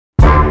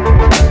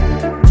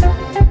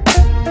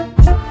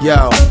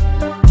Yo,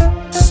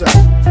 so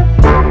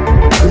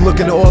good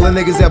looking to all the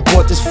niggas that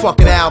bought this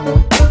fucking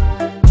album.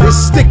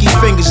 This sticky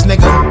fingers,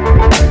 nigga.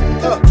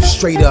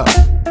 Straight up.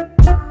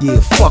 Yeah,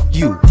 fuck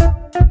you.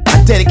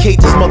 I dedicate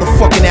this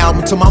motherfucking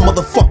album to my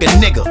motherfucking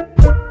nigga,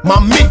 my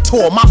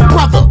mentor, my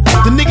brother,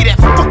 the nigga that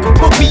fucking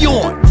put me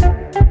on.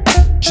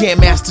 Jam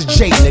Master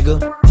J,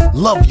 nigga.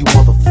 Love you,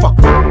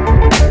 motherfucker.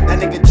 That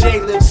nigga J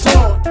lives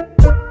on.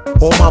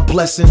 All my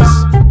blessings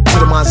to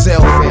the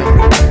Mizell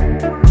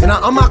family. And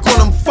I'm not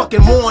gonna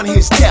fucking mourn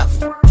his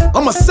death.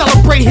 I'ma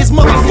celebrate his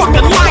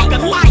motherfucking life.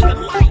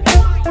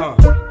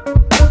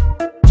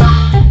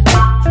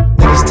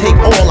 Niggas take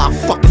all our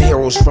fucking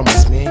heroes from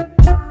us, man.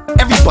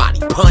 Everybody,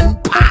 Pun,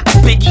 Pop,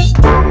 Biggie,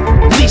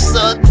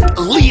 Lisa,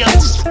 Aaliyah,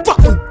 just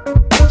fucking.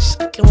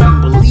 I can't even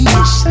believe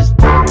this shit.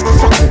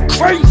 It's fucking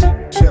crazy.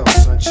 Chill,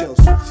 son, chill.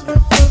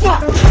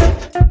 Fuck.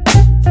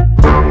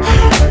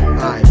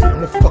 Alright, man, I'm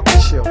gonna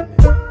fucking chill, man.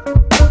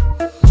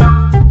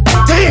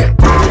 Damn.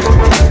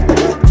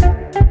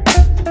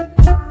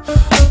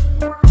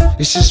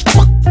 It's just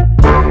fuck.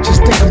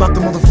 Just think about the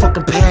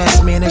motherfucking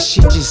past, man. That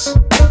shit just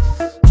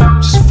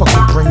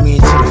fucking bring me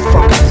into the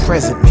fucking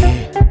present,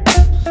 man.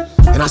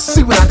 And I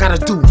see what I gotta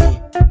do,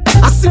 man.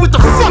 I see what the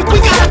fuck we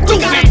gotta do,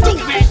 man.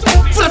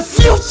 For the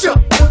future.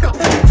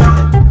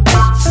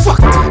 Fuck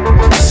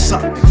that.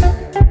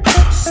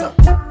 Suck.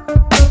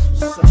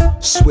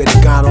 Swear to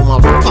God on my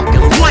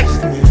fucking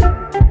life, man.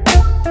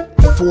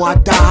 Before I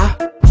die,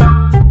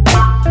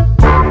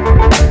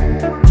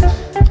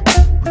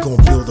 we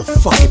gonna build a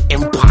fucking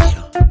empire.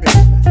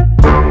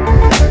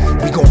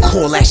 We gonna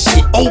call that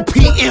shit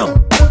OPM.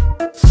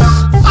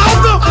 All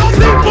the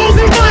people's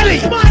money.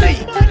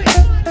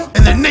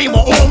 In the name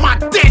of all my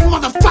dead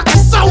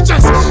motherfucking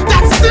soldiers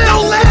that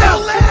still live.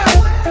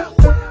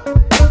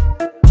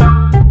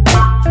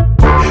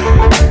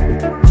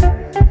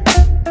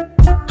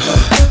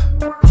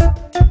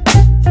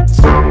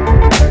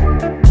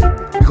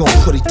 We gon'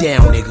 put it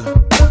down, nigga.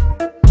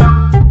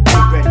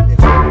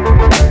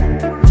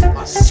 I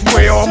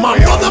swear on my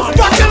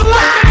motherfucking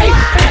life.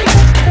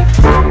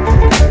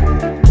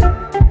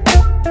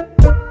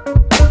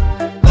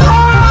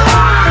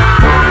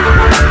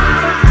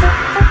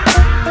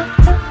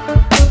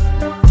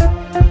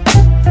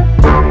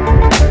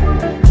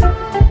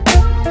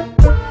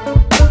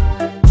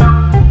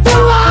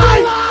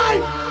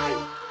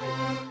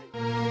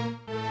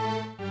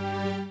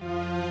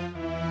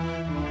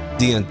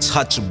 The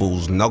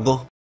Untouchables, nugga.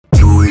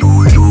 Fuck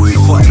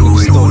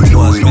niggas thought it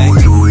was, man.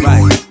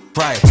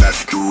 Right.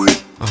 Let's do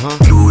it.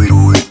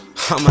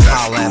 I'ma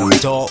holla at him,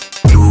 dawg.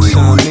 You know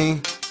what I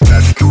mean?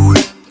 Let's do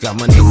it. Got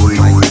my nigga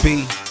Mike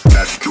B.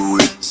 Let's do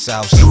it.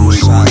 South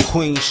Suicide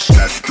Queens.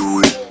 Let's do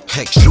it.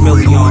 Hex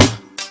Million.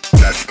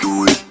 Let's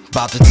do it.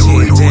 About to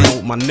tear down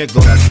with my nigga,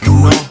 you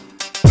know?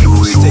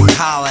 Stick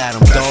holla at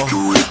him,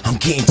 dawg. I'm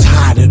getting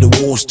tired of the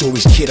war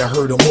stories, kid. I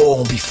heard them all.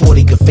 And before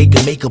they could fake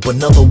and make up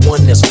another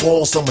one that's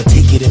false, I'ma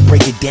take it and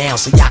break it down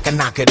so y'all can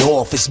knock it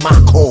off. It's my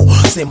call.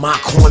 It's in my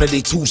corner,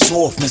 they too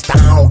soft. Mister,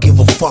 I don't give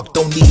a fuck.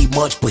 Don't need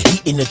much, but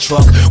heat in the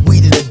truck.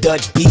 Weed in the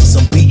Dutch beats,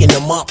 I'm beating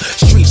them up.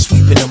 Street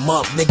sweeping them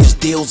up. Niggas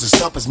deals and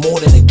stuff is more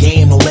than a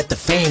game. Don't let the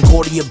fame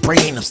go to your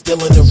brain. I'm still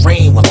in the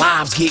rain when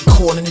lives get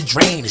caught in the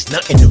drain. It's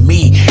nothing to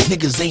me.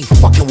 Niggas ain't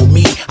fucking with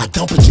me. I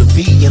dump at your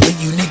V and leave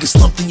you niggas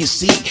slumped in your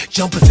seat.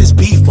 Jump if it's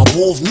beef, my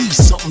wolves need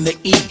something to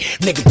eat.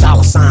 Nigga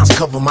dollar signs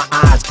cover my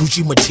eyes,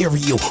 Gucci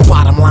material.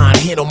 Bottom line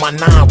hit on my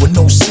 9 with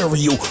no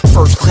cereal.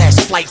 First class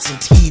flights and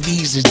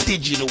TVs is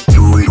digital.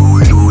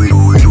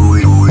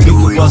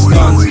 Nigga bust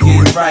guns and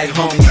get it right,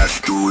 homie. Let's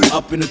do it.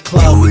 Up in the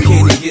club, we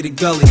can't get it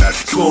gully.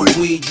 Smoke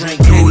weed, drink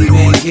Henny,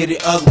 man, get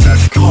it ugly.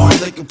 Hard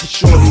liquor for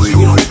shorties,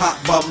 we don't pop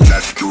bubbly.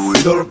 Let's do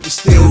it. Load up your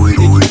steel, then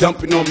you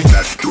dumping on me.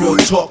 Real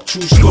talk,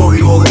 true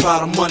story, all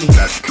about the money.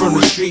 From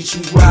the streets,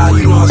 we ride,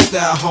 you know our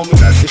style, homie.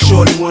 The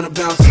shorty wanna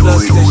bounce with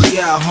us, then she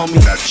out,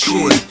 homie.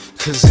 Shit,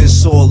 cause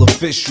it's all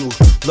official.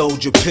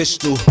 Load your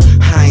pistol,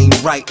 I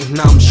ain't right and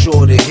I'm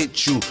sure to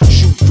hit you.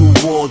 Shoot through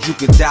walls, you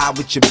could die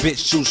with your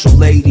bitch too. So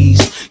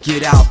ladies,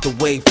 get out the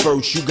way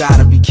first. You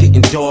gotta be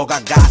kidding, dog.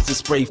 I got to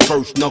spray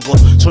first, nugga.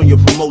 Turn your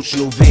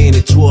promotional van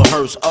into a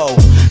hearse. Oh,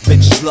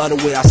 bitches love the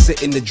way I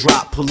sit in the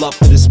drop. Pull up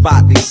to the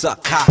spot, they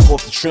suck cock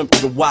off the trim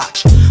to the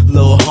watch.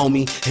 Lil'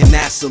 homie, and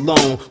that's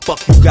alone.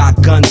 Fuck you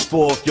got guns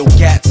for if your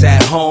cat's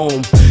at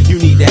home. You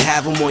need to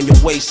have them on your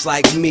waist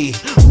like me.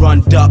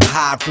 Run duck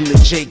hide from the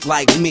Jake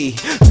like me.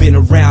 Been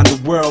around the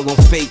world on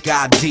fake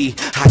ID.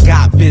 I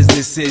got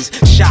businesses,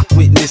 shot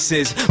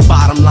witnesses.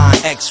 Bottom line,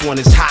 X1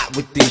 is hot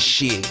with this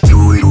shit.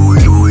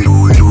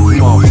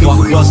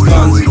 Motherfucker bust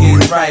guns and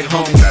get it right,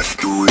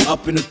 homie.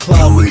 Up in the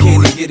club, we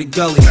can't get it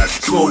gully.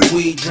 Smoke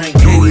weed, drink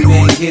Henny,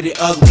 man, get it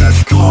ugly.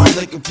 Hard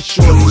liquor for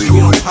shorties, we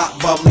don't pop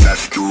bubbly.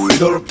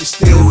 Load up your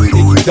steel, then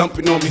you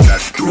dumping on me.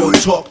 Real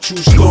talk, true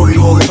story,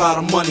 all about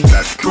the money.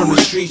 From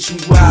the streets, we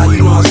wild,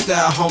 you know our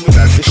style, homie.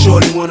 The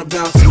shorty wanna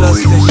bounce with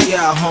us, then she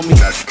out, homie.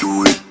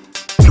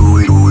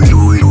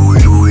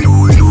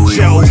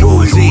 Joe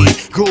Boozy,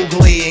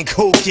 googly and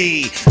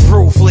kooky,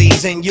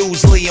 ruthless and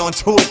usually on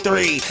 2 or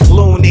 3.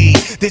 Loony,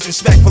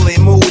 disrespectful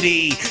and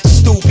moody,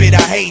 stupid,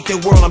 I hate the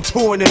world, I'm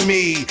torn to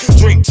me.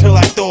 Drink till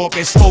I throw up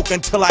and smoke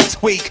until I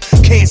tweak.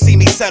 Can't see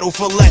me settle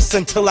for less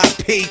until I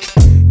peak.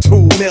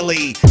 2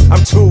 milli,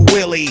 I'm too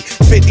willy.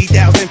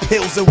 50,000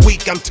 pills a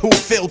week, I'm too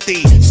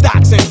filthy.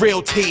 Stocks and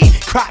realty,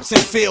 crops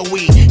and field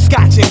wheat,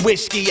 scotch and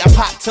whiskey. I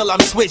pop till I'm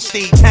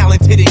switchy,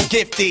 talented and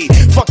gifty.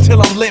 Fuck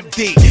till I'm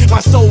limpy,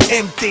 my soul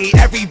empty.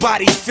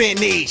 Everybody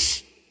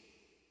finish.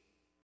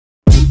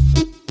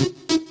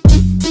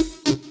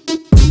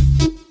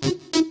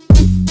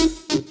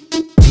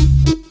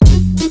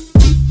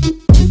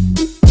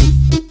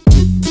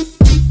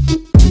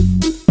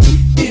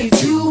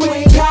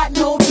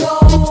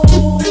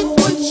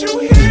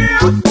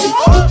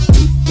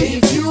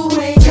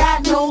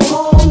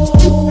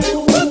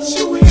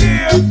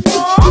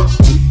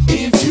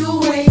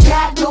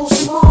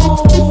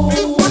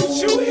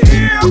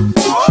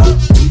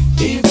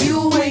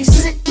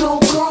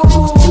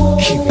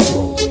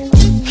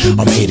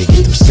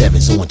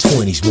 On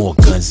 20s, more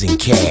guns and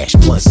cash,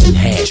 blunts and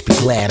hash. Be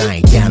glad I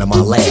ain't down to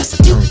my last.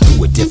 I turned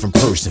to a different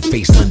person,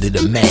 face under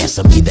the mask.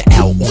 I'm either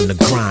out on the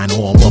grind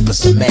or I'm up in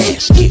some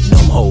ass. Getting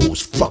them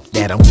hoes, fuck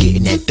that, I'm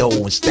getting that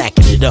dough and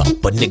stacking it up.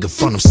 But nigga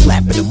front, I'm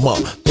slapping them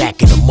up,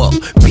 backing them up.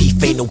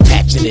 Beef ain't no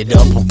patching it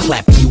up, I'm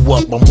clapping you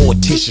up. I'm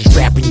morticians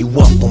wrapping you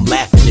up, I'm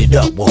laughing it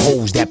up. With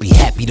hoes that be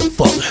happy to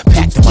fuck.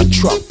 Packed in my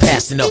truck,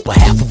 passing up a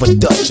half of a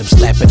Dutch. I'm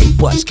slapping they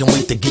butts, can't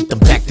wait to get them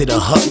back to the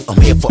hut. I'm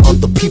here for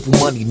other people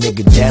money,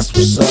 nigga, that's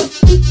what's up.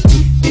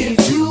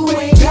 If you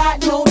ain't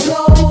got no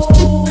dough,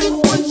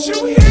 what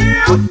you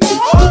here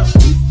for?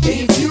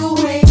 If you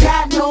ain't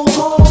got no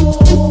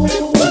hoe,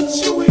 what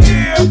you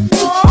here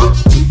for?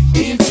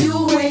 If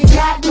you ain't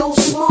got no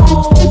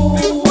smoke,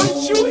 what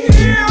you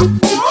here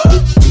for?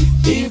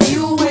 If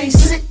you ain't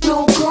sick,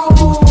 no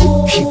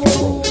go. Keep it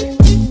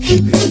rolling, keep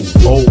it moving.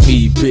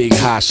 O.E. Big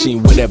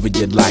Hashim, whatever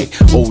you like.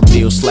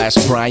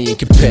 O'Neal/Brian,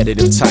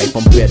 competitive type.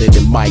 I'm better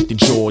than Mike. The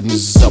Jordans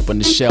is up on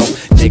the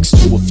shelf, next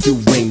to a few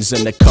rings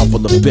and a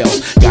couple of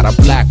belts. Got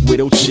a black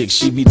widow chick,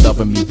 she be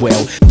loving me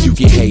well. You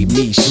can hate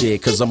me,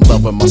 shit, cause I'm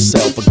loving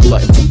myself. A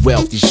glutton for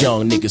wealth, these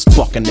young niggas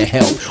fucking the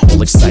hell.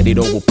 All excited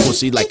over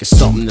pussy like it's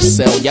something to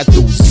sell. Y'all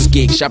dudes is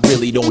gigs, I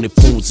really don't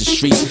influence the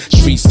streets.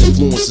 Streets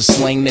influence the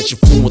slang that you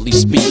fluently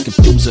speak.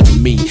 Confusing to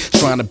me,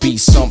 trying to be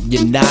something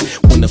you're not.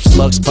 When the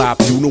slugs pop,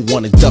 you the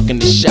one ducking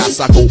the shots.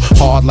 I go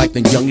hard like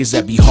the youngest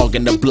that be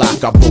hugging the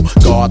block. I broke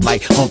guard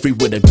like Humphrey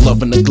with a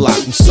glove and a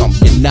Glock. I'm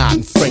something you're not,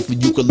 and frankly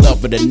you can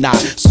love it or not.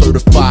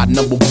 Certified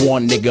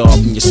 #1 nigga up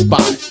in your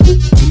spot.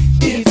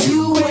 If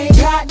you ain't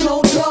got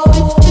no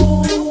dough,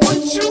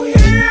 what you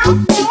here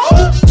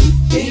for?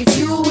 If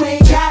you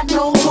ain't got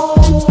no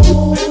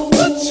hoe,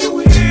 what you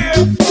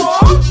here for?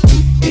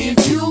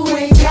 If you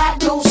ain't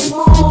got no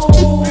smoke,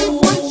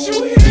 what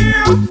you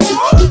here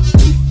for?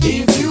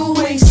 If you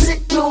ain't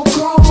sick, no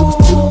go.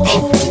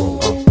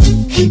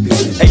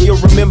 Hey yo,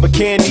 remember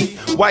Candy?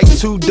 White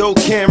 2-door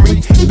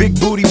Camry, big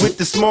booty with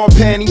the small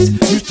panties.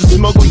 Used to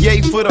smuggle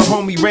yay for the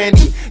homie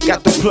Randy.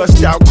 Got the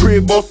plushed out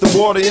crib off the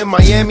water in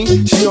Miami.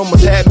 She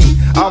almost had me,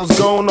 I was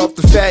going off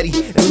the fatty.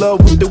 In love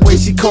with the way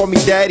she called me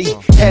daddy.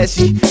 Had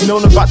she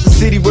known about the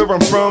city where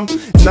I'm from?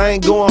 And I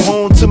ain't going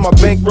home till my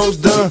bankroll's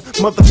done.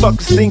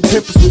 Motherfuckers think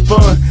pimpers for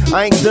fun.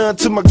 I ain't done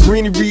till my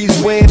greenery's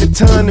weighing a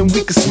ton. And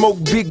we can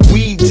smoke big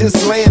weed, just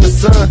lay in the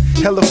sun.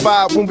 Hella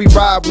fire when we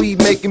ride, weed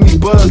making me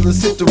buzz.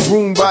 Let's hit the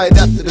room right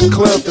after the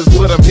club, that's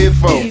what I'm here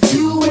for. If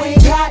you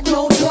ain't got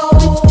no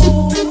dough,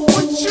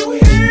 what you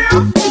here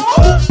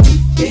for?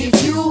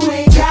 If you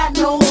ain't got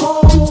no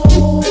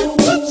hoe,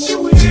 what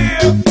you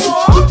here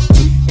for?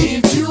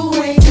 If you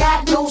ain't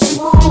got no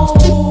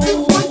smoke,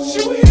 what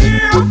you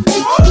here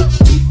for?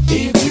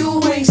 If you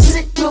ain't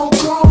sick, no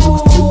go.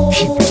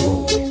 Keep it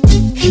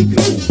rolling, keep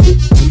it moving.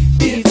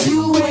 If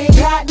you ain't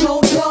got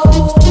no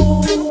dough,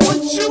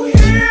 what you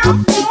here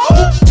for?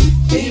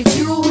 If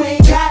you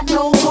ain't got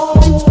no hoe,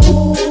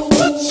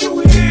 what you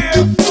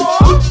here for?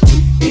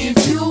 If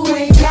you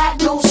ain't got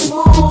no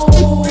smoke,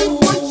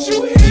 what you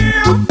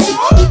here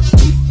for?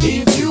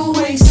 If you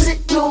ain't sick,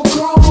 no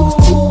go.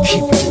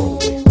 Keep it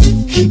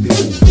rolling, keep it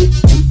moving.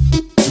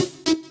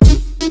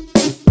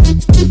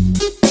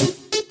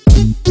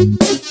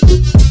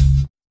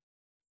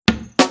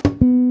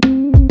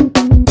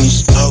 It's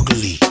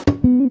ugly.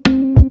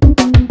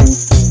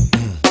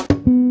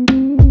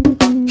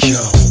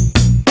 Yo,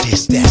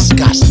 this that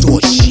Scott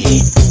Storch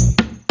shit.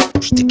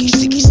 Sticky,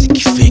 sticky,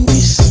 sticky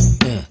fingers.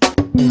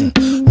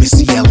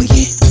 Missy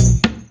Elliott.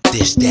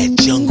 This that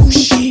jungle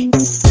shit.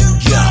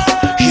 Yo,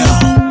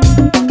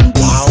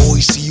 why I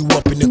always see you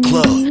up in the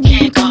club? I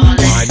can't call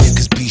Why it.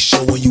 niggas be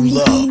showing you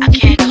love? I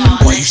can't call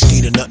Why you it.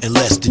 scared of nothing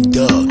less than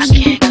dubs? I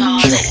can't call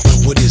Yo,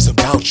 it. what is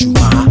about you,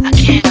 ma? I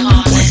can't call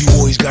Why it. you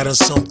always got on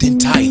something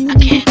tight? I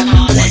can't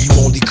call Why it. you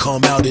only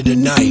come out at the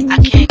night? I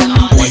can't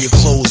call Why it. your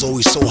clothes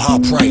always so high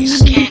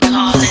priced? I can't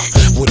call it.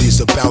 What is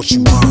about you,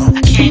 mom?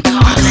 I can't call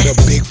I got it.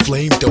 a big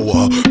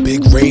flamethrower,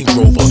 big Range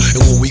Rover,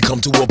 and when we come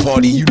to a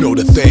party, you know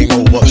the thing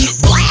over.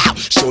 Blah!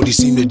 shorty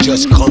seem to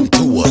just come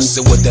to us.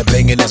 And with that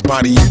banging ass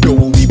body, you know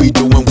what we be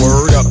doing.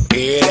 Word up,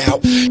 head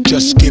out,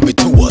 just give it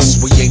to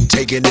us. We ain't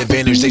taking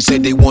advantage, they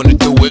said they wanna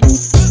do it.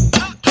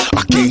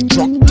 I gave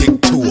drunk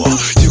dick to her.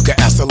 You can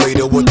ask her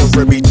later what the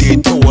Remy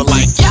did to her.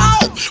 Like,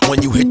 yo,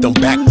 when you hit them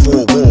back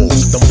four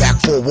walls, them back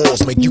four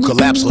walls make you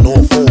collapse on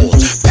all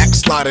fours.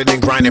 Backsliding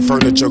and grinding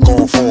furniture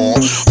gon' fall.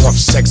 Rough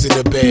sex in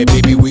the bed,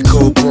 baby, we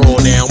could brawl.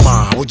 Now,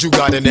 ma, what you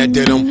got in that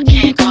denim?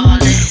 Can't call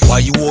it. Why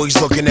you always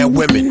looking at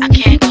women? I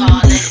can't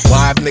call it.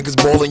 Why have niggas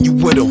ballin' you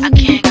with them? I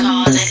can't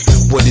call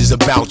it. What is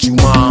about you,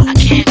 ma? I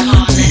can't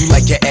call Do you it.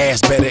 like your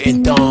ass better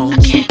in I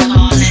thongs? can't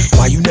call it.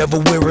 Why you never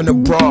wearing a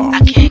bra? I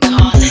can't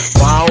call it.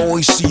 Why I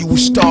always see you with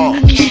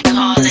stars? I can't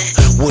call it.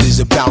 What is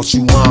about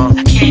you, ma?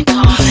 I can't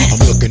call it.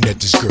 I'm looking at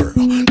this girl,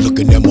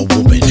 looking at my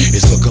woman.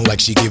 It's looking like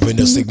she giving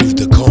us signals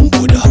to come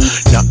with her.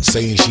 Not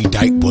saying she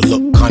dyke, but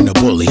look kinda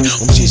bully.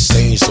 I'm just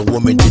saying some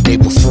women today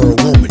prefer a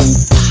woman.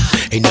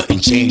 Ain't nothing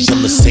changed,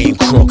 I'm the same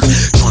crook.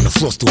 Tryna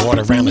floss through all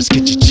around, let's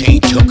get your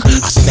chain took.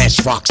 I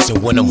snatch rocks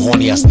and when I'm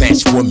horny, I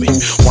snatch women.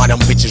 Why them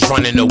bitches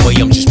running away,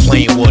 I'm just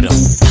playing with them.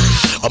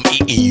 I'm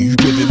eating you, you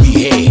giving me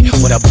head.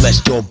 When I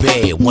bless your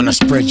bed, when I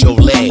spread your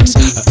legs.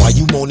 Why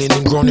you moaning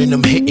and groaning,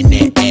 I'm hitting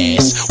that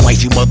ass.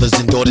 Wifey mothers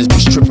and daughters be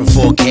stripping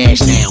for cash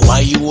now.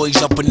 Why you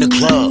always up in the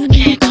club? I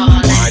can't call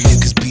Why it.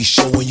 niggas be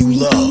showing you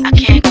love? I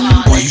can't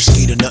call Why you it.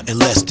 scared of nothing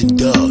less than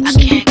dubs?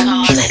 I can't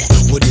call Yo,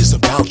 it. what is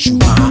about you,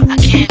 ma? I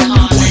can't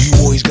call Why it.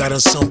 you always got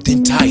on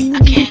something tight? I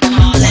can't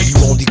call Why it.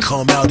 you only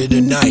come out at the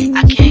night?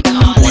 I can't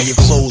call Why it. your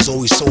clothes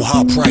always so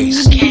high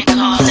priced? I can't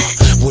call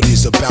it. What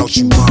is about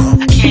you,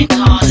 ma? I can't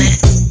call it.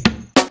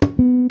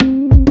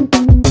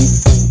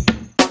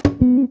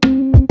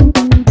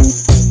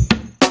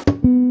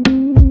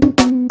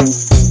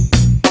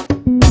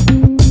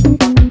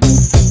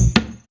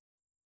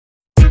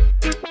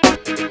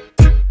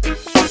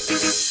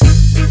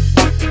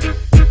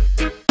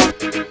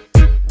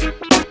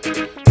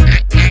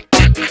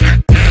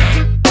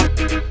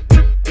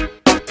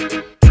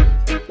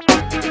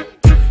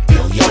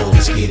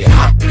 Let's get it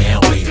hot now,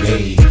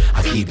 baby.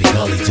 I keep it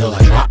gully till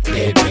I drop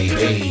dead,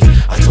 baby.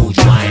 I told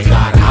you I ain't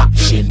got an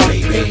option,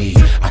 baby.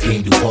 I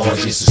can't do far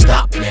just to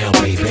stop now,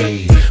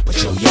 baby.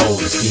 But yo,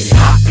 let's get it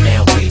hot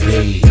now,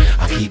 baby.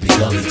 I keep it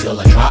gully till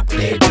I drop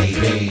dead,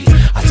 baby.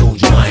 I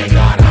told you I ain't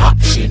got an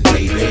option,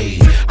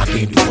 baby. I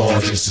can't do far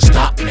just to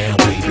stop now,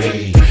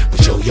 baby.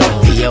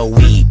 But yo,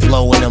 we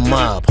blowing them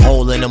up,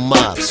 holding them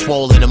up,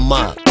 swollen them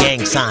up,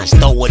 gang signs,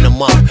 throwing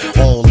them up.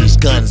 All these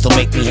guns don't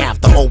make me have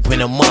to open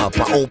them up.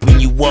 I open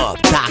you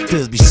up,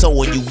 doctors be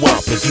sewing you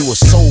up. If you a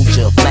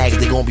soldier, flags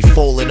they gon' be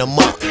folding them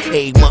up.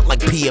 A month like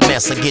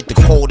PMS, I get the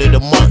quote of the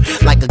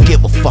month. Like a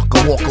give a fuck,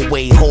 I walk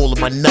away holding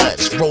my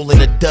nuts, rolling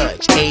a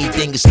Dutch.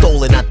 Everything is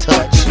stolen, I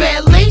touch.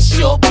 Red lace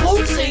your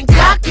boots and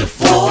cock your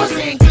fours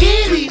and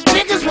give these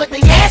niggas what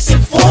they asking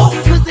for.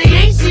 Cause they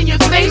ain't seen your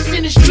face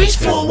in the streets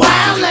for a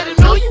while. Let them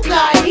know you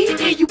got heat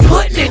and you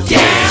putting it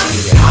down.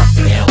 Let's get it hot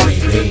now,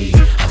 baby.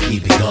 I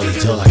keep it gully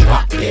till I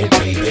drop dead,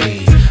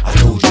 baby. I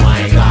told you I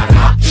ain't got an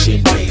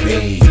option,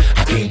 baby.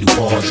 I can't do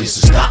far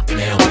just to stop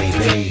now,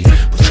 baby.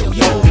 But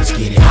yo, let's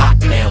get it hot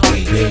now,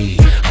 baby.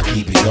 I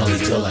keep it gully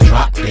till I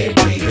drop dead,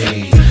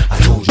 baby. I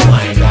told you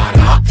I ain't got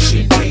an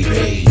option,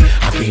 baby.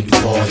 I can't do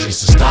far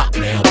just to stop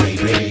now,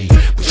 baby.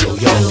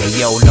 But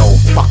yo, no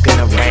fucking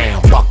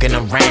around, fucking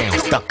around,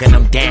 stucking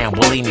them down.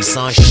 Believe me,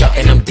 son,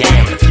 shutting them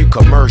down. If you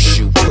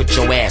commercial, put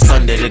your ass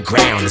under the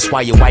ground. That's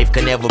why your wife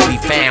can never be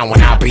found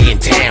when I be in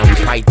town. You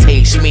probably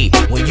taste me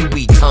when you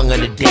be tonguing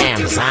her down.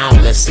 Cause I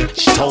don't listen.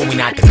 She told me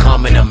not to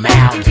come in her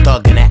mouth. I'm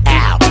thugging her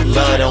out.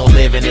 Love don't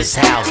live in this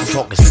house. I'm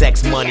talking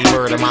sex, money,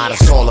 murder,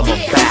 that's all I'm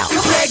about.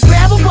 Like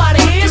grab her by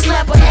the hair,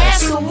 slap her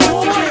ass some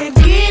more, and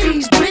give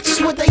these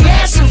bitches what they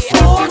asking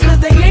for. Cause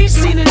they ain't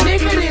seen a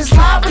nigga this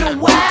live in a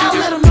while.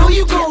 Let them know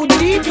you go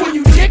deep when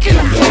you dicking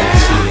them Let's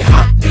down. get it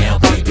hot now,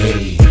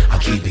 baby. I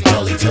keep it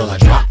gully till I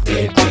drop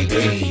dead,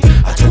 baby.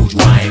 I told you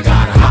I ain't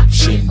got an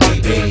option,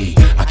 baby.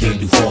 I can't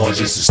do far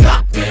just to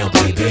stop now,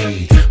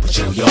 baby. But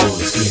yo,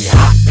 let's get it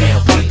hot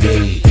now,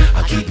 baby.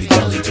 I keep it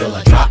gully till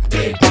I drop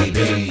dead,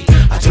 baby.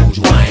 I told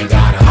you I ain't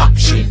got an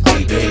option,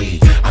 baby.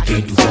 I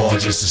can't do far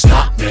just to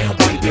stop now,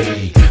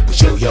 baby.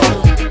 But yo.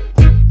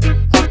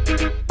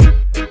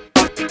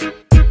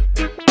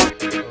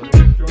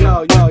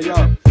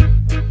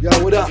 Yo,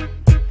 what up?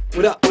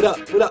 What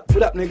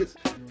up, niggas?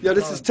 Yo,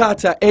 this is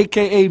Tata,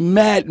 aka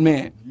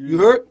Madman. You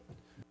heard?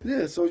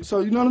 Yeah, so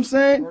you know what I'm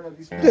saying?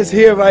 This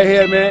here, right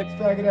here, man.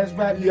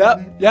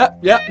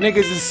 Yep. Niggas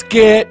is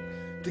scared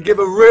to give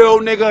a real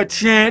nigga a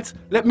chance.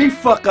 Let me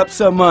fuck up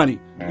some money.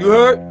 You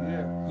heard?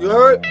 You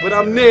heard? But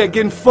I'm there,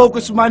 getting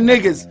focused with my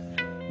niggas.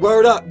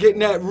 Word up, getting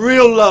that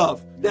real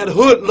love, that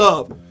hood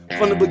love.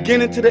 From the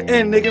beginning to the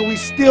end, nigga, we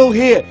still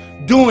here,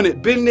 doing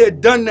it, been there,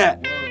 done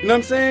that. You know what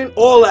I'm saying?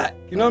 All that.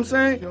 You know what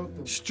I'm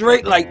saying?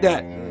 Straight like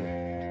that. You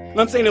know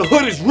what I'm saying? The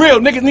hood is real.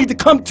 Niggas need to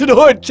come to the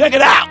hood, check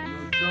it out.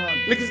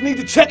 Niggas need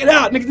to check it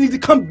out. Niggas need to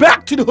come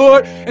back to the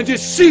hood and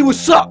just see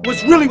what's up,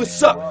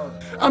 what's up.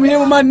 I'm here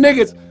with my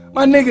niggas.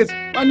 My niggas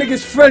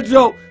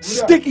Fredro,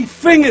 sticky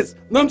fingers,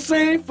 know what I'm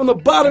saying? From the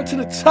bottom to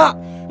the top,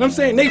 know what I'm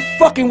saying? They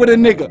fucking with a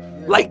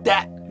nigga like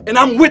that. And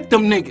I'm with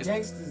them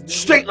niggas,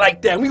 straight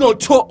like that. We gonna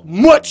talk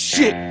much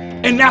shit,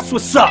 and that's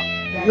what's up.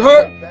 You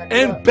heard?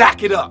 And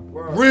back it up.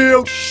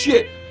 Real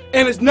shit.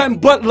 And it's nothing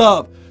but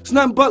love. It's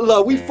nothing but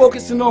love. We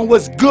focusing on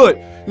what's good,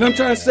 you know what I'm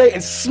trying to say?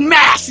 And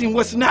smashing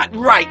what's not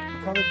right.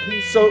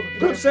 So, you know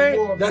what I'm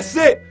saying? That's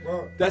it.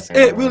 That's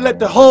it. We'll let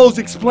the hoes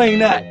explain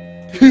that.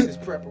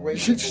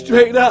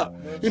 Straight up.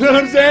 You know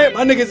what I'm saying?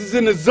 My niggas is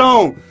in the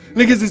zone.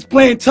 Niggas is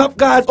playing tough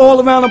guys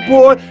all around the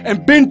board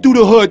and been through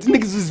the hood.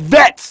 Niggas is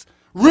vets.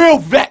 Real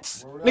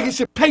vets. Niggas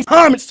should pay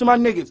homage to my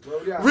niggas.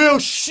 Real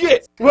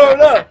shit. Word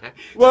up.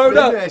 Word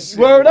up.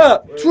 Word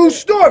up. True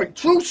story.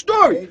 True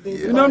story.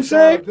 You know what I'm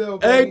saying?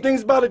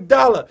 Everything's about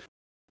 $1.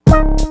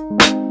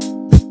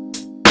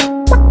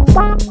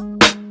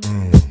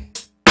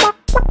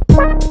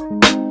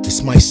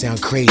 This might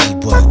sound crazy,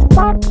 but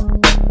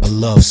I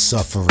love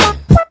suffering.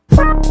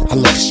 I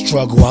love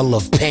struggle, I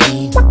love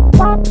pain.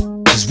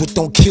 Cause what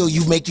don't kill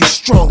you make you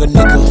stronger,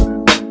 nigga.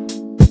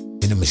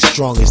 And I'm as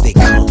strong as they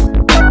come.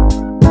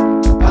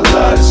 I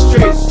love the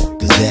streets.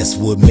 Cause that's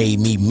what made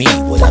me me.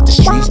 Without the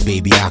streets,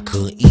 baby, I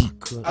couldn't eat.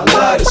 I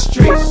love the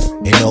streets.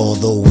 And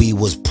although we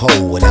was poor,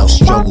 without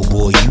struggle,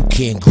 boy, you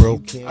can't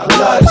grow. I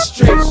love the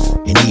streets.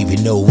 And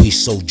even though we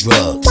sold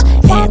drugs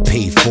and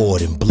paid for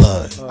it in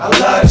blood, I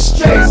love the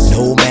streets.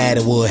 no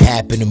matter what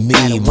happened to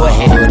me, my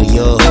head or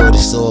your hood,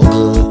 it's all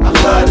good. I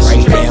love the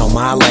Right streets. now,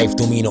 my life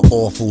don't mean an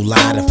awful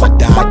lot. If I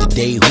die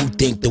today, who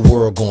think the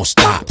world gon'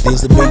 stop?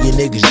 There's a million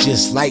niggas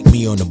just like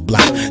me on the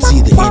block.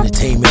 See the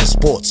entertainment and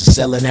sports are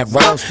selling that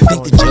route.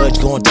 Think the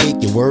judge gon'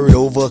 take your word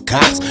over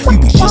cops? You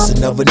be just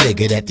another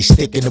nigga that they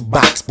stick in the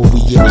box. But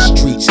we in the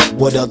streets,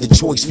 what other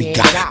choice we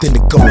got than to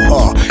go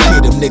hard?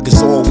 Get them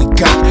niggas all we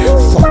got.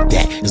 Fuck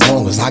that, as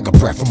long as I got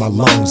breath in my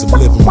lungs, I'm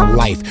living my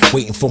life,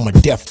 waiting for my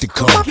death to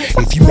come.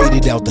 If you made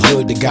it out the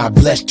hood, then God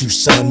blessed you,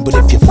 son. But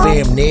if your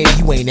fam there,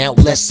 you ain't out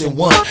less than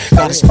one.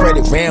 Gotta spread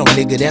it round,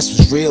 nigga, that's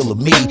what's real to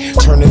me.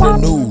 Turning the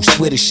news,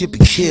 swear the shit be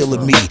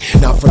killing me.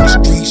 Not from the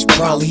streets,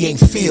 probably ain't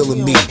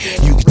feeling me.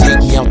 You can take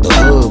me out the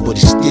hood, but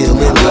it's still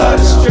in love.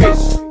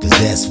 Cause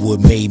that's what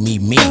made me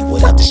me.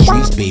 Without the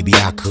streets, baby,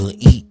 I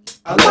couldn't eat.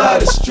 I love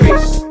the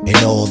streets. And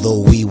although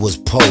we was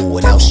poor,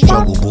 without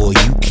struggle, boy,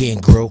 you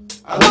can't grow.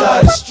 I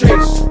love the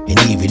streets. And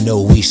even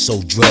though we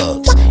sold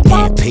drugs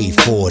and paid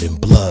for it in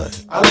blood,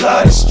 I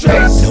love the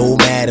streets. no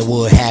matter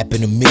what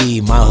happened to me,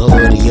 my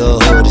hood or your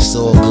hood, it's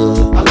all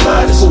good. I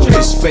love the Fool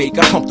streets. is fake,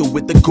 I come through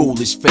with the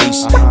ghoulish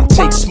face.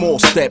 Take small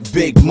step,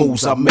 big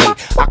moves I make.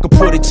 I can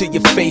put it to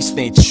your face,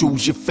 then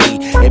choose your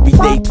fate.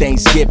 Everyday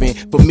Thanksgiving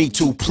for me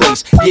to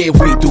place. Yeah,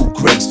 we do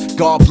grace,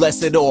 God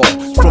bless it all.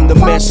 From the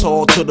mess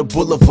hall to the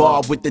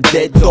boulevard with the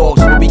dead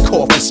dogs, where we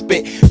cough and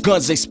spit.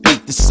 Guns, they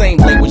speak the same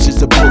language as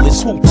the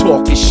bullets who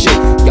talking shit.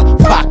 Yo,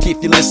 Pac,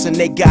 if you listen,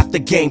 they got the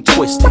game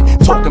twisted.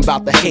 Talking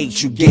about the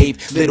hate you gave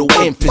little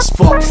infants.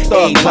 Fuck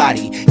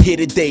everybody. Here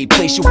today,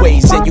 place your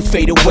ways and you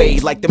fade away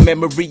like the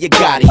memory you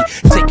got it.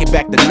 Take it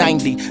back to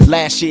 90.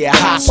 Last year at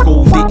high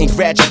school, didn't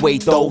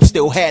graduate though.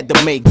 Still had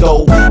to make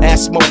dough.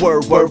 Ask my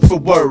word for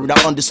word. I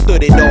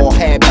understood it all.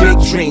 Had big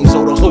dreams,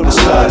 oh the hood is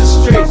I love the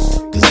streets.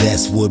 Cause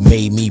that's what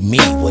made me me.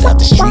 Without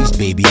the streets,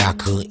 baby, I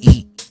couldn't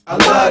eat. I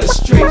love the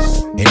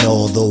streets. And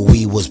although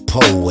we was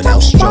poor, without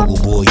struggle,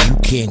 boy, you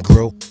can't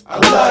grow. I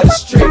love the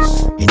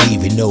streets. And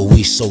even though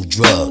we sold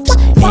drugs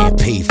and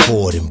paid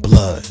for it in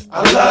blood,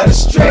 I love the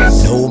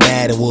streets. no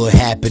matter what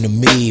happened to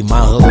me,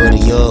 my hood or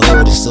your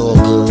hood, it's all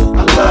good.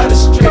 I love the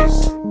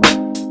streets.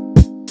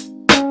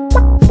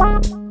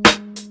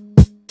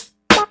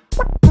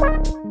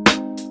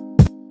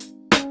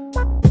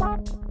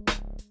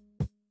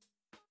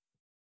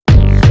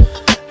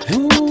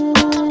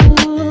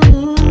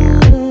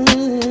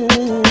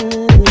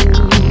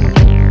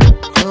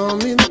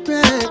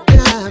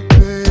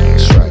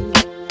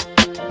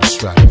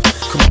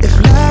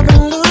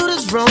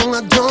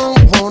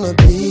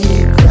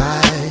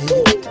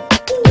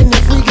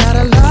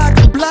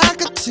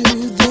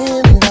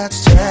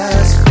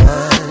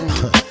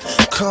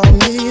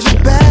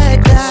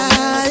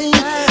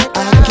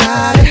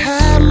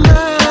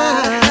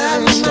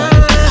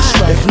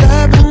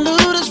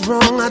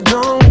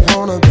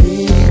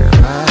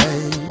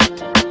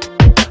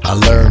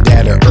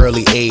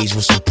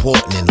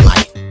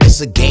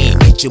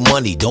 Your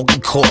money, don't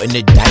get caught in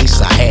the dice.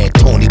 I had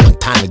Tony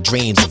Montana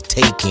dreams of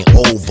taking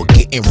over,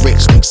 getting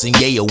rich, mixing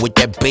yayo with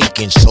that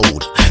baking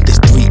soda. There's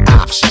 3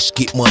 options: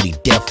 get money,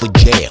 death, or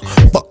jail.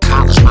 Fuck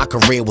college, my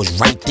career was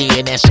right there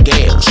in that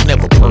scale. It's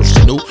never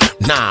personal,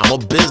 nah, I'm a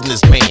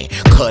businessman.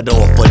 Cut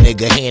off a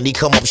nigga hand, he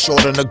come up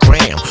short on the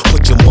gram.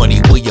 Put your money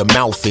where your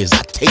mouth is,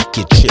 I take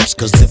your chips.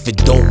 Cause if it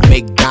don't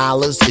make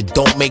dollars, it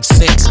don't make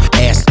sense.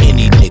 Ask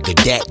any nigga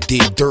nigga that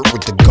did dirt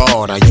with the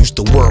guard. I used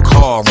to work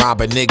hard,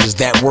 robbing niggas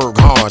that work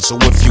hard. So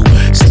if you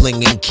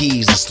slinging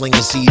keys and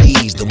slinging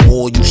CDs, the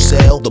more you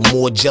sell, the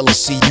more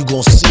jealousy you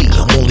gon' see.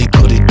 I'm only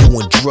good at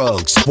doing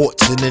drugs,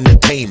 sports and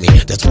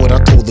entertainment. That's what I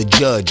told the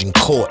judge in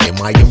court in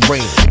my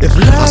arraignment. If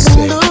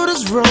loving loot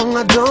is wrong,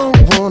 I don't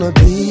wanna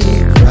be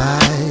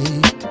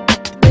right.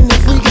 And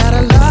if we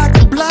gotta lock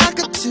a block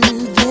or two,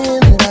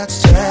 then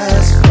that's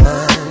just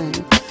fine.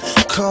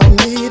 Call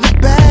me the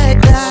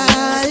bad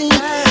guy,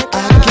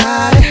 I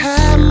gotta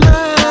have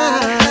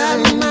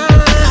mine.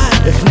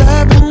 If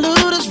loving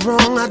loot is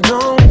wrong, I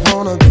don't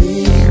wanna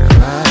be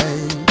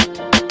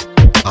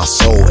right. I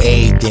sold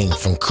everything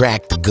from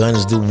crack to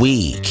guns to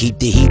weed. Keep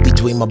the heat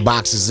between my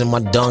boxes and my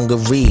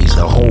dungarees.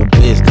 The whole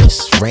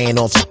business ran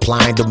off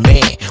supply and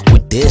demand.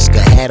 With this, I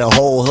had a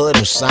whole hood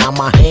inside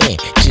my hand.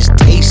 Just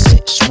taste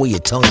it. Swear your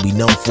tongue be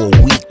numb for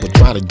a week, but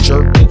try to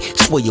jerk me.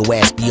 Swear your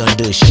ass be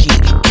under a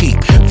sheet.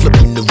 Keep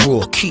flipping the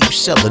rule, keep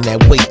selling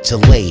that weight to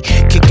lay.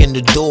 Kicking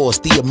the doors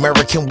the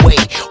American way.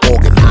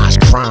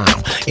 Organized crime,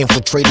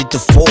 infiltrated the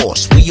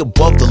force. We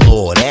above the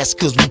law, that's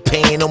cause we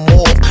paying them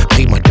off.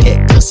 Pay my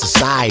debt to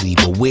society,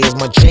 but where's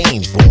my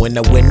change? But when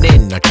I went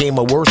in, I came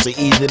out worse or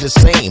either the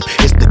same.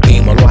 It's the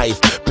game of life,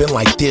 been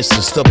like this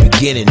since the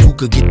beginning. Who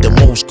could get the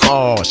most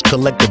cars,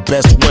 collect the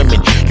best women?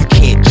 You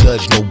can't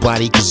judge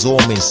nobody cause all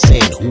men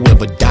sin.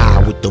 Whoever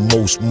died with the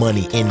most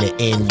money in the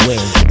end win.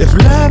 If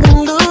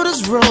loving loot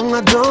is wrong,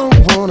 I don't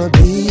wanna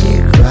be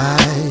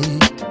right.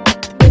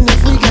 And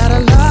if we gotta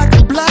lock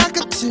a block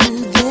or two,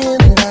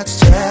 then that's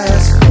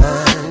just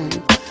fine.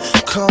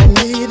 Call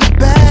me the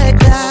bad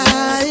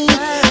guy,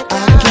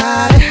 I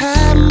gotta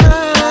have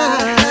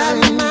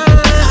mine.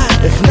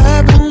 If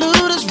loving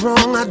loot is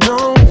wrong, I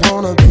don't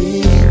wanna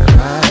be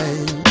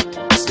right.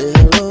 Say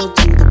hello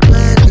to the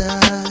bad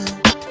guy.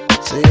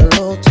 Say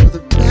hello to the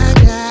bad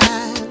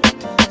guy.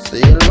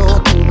 Say hello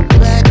to the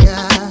bad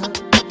guy.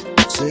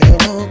 Say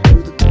hello to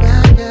the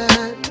bad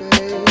guy,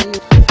 babe.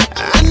 I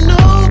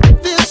know that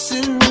this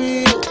is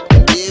real.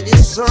 I'll give you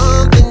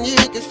something you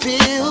can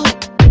feel.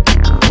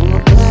 I'm a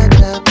bad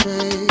guy,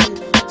 babe.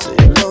 Say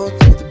hello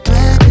to the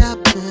bad guy,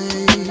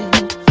 babe.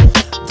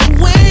 The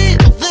way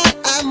that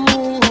I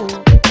move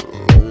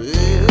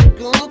is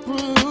gonna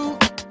prove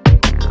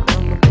that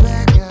I'm the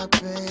bad guy,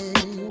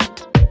 babe.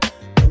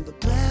 I'm the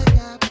bad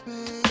guy,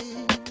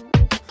 babe.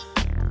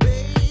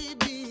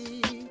 Baby,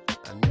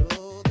 I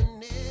know there'll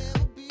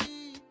never be a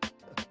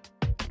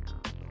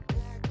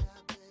bad guy,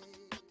 babe.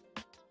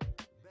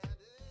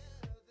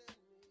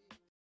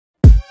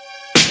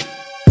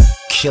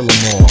 Kill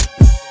them all.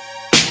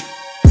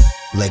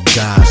 Let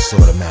God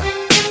sort them out.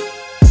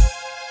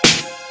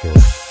 Give a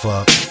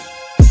fuck.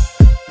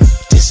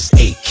 This is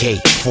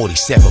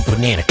AK-47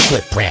 banana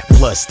clip rap.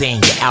 Blood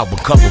stain your album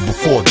cover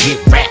before it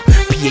get wrapped.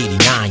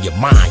 P89 your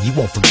mind, you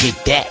won't forget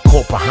that.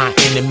 Caught behind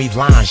enemy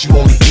lines, you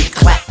only get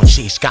clapped when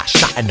Chase got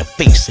shot in the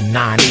face and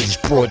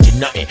 980s brought you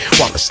nothing.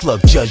 While the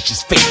slug judged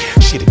his fate,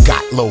 should've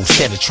got low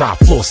instead of try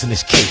flossing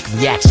his cake.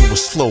 Reaction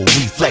was slow,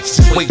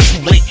 reflexes way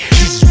too late.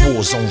 This is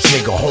war zones,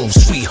 nigga, home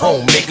sweet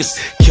home, niggas.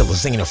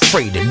 Killers ain't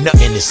afraid of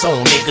nothing, it's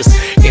on niggas.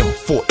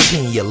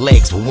 M14 your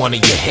legs with one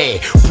in your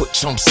head. Put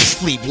chumps to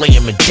sleep, lay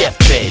him in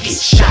deathbed. Get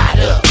shot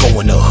up, go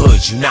in the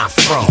hood you not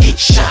from. Get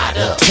shot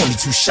up,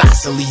 22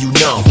 shots to leave you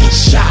numb. Get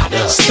shot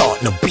up,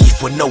 starting a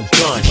beef with no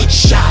gun. Get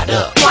shot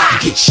up,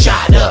 you get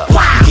shot up,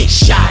 you get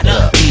shot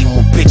up. Eating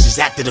with bitches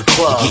after the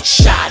club. You get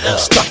shot up,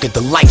 stuck at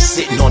the light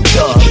sitting on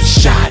dubs. You get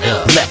shot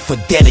up, left for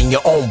dead in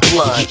your own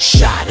blood. You get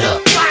shot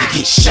up, you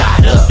get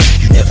shot up.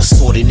 You never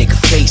saw the nigga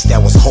face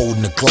that was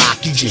holding a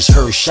Glock. You just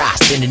heard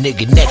shots, then the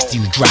nigga next to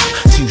you drop.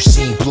 Till you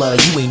seen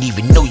blood, you ain't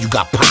even know you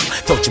got popped.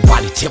 Felt your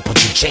body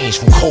temperature change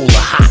from cold to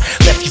hot.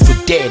 Left you for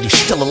dead, you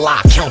still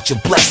alive, count your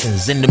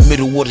blessings. In the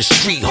middle of the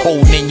street,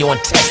 holding in your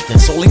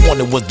intestines. All he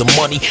wanted was the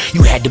money,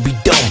 you had to be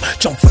dumb.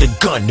 Jump for the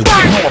gun, to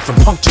went off and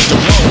punctured the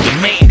lung. The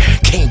man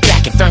came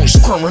back and found you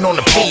squirming on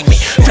the pavement.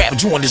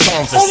 Grabbed you in his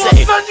arms and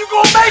said, son, you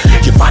gon' make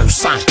it. your vital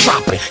signs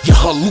dropping, you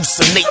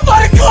hallucinate.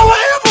 Somebody call an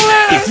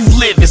ambulance. If you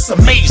live, it's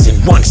amazing.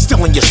 One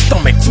still in your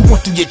stomach, two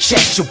went through your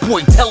chest. Your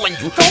boy telling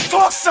you, Don't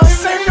talk, son,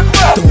 save your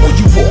breath. the more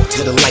you walk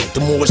to the light,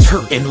 the more it's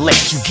hurting.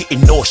 Less you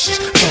getting nauseous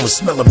from the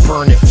smell of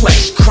burning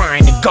flesh.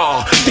 Crying to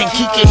God, think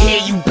he can hear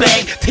you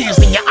beg. Tears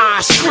in your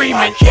eyes, I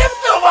screaming. can't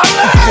feel my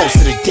legs. Close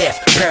to the death,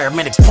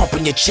 paramedics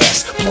pumping your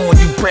chest, blowing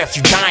you breath,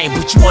 you dying,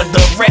 but you under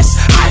arrest.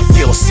 I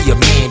feel see a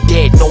man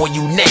dead, knowing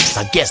you next.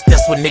 I guess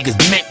that's what niggas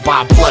meant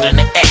by blood and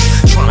the X.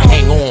 Trying to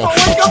hang on,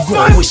 but you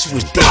gon' wish you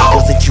was dead.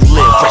 Cause if you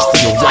live, rest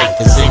of your life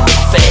is in the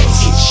feds.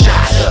 Get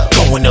shot up,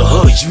 go in the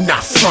hood you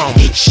not from.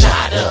 Get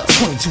shot up,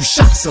 22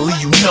 shots to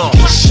leave you numb.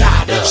 Get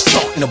shot up,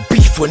 starting a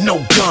beef with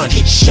no gun.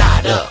 Get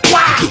shot up,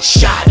 you get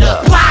shot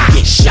up, you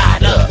get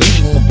shot up.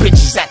 Leaving with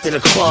bitches after the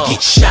club. You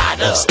get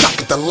shot up,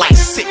 stuck at the light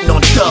sitting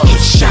on dubs. You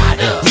get shot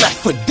up, left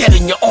for dead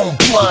in your own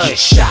blood. You get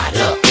shot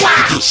up,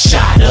 you get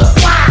shot up.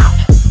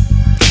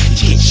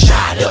 You get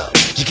shot up,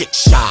 you get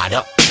shot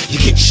up, you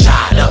get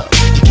shot up,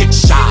 you get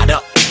shot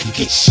up, you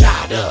get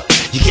shot up,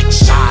 you get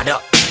shot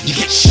up, you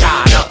get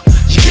shot up,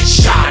 you get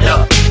shot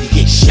up, you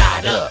get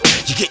shot up,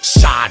 you get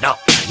shot up,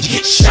 you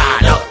get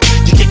shot up,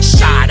 you get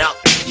shot up,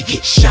 you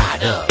get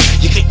shot up,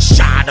 you get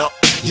shot up,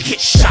 you get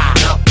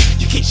shot up,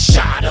 you get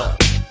shot up.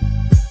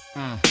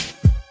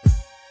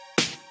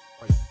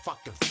 Or your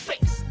fucking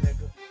face,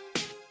 nigga.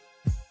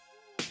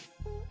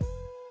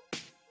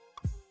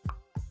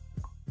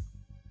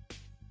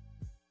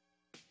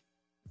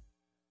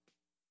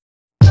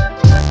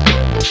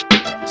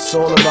 It's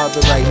all about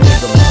the right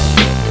nigga, man.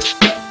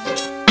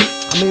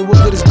 I mean, what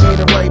good is being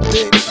the right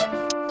bitch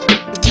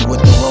if you with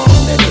the wrong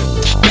nigga?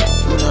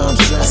 You know what I'm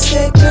saying? I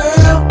said,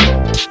 girl,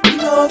 you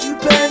know if you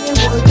banging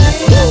with me,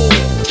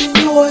 then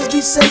you always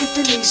be safe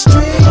in these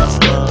streets.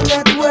 You don't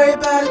have to worry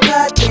about a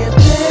goddamn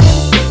thing.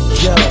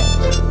 Yo,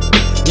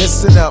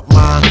 listen up,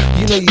 ma.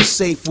 You know you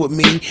safe with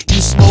me.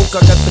 You smoke,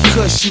 I got the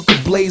kush, you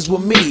can blaze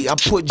with me. I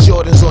put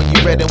Jordans on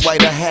you, red and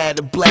white, I had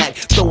a black.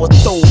 Throw a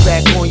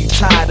throwback on you,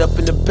 tied up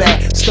in the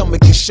back.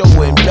 Stomach is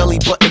showing, belly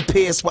button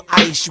pierced with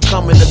ice. You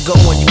coming to go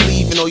and you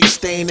leaving or you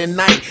staying the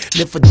night. And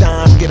if a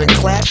dime get a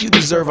clap, you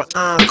deserve an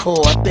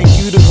encore. I think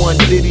you the one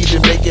Diddy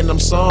been making them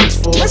songs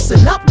for.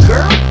 Listen up,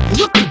 girl, you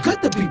look too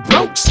good to be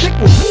broke. Stick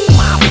with me,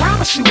 ma, I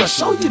promise you I'll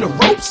show you the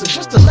ropes. And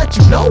just to let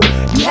you know,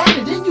 you had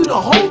it in you the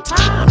whole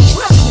time.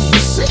 Trust me, you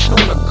sitting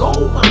on a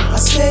gold mine. I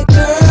said,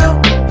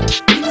 girl,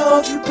 you know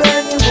if you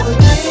banging with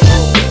me,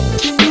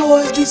 then you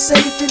always be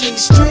safe in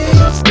these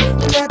streets. You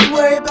don't have to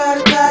worry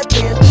about a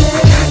goddamn thing.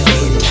 I gotta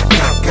get it,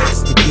 I got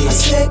to get it. I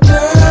said,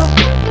 girl,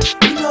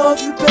 you know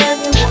if you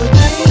banging with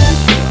me,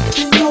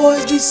 then you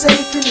always be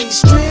safe in these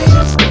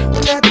streets. You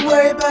don't have to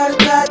worry about a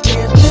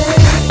goddamn thing.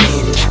 I gotta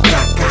get it,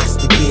 I got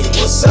to get it.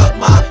 What's up,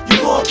 ma? You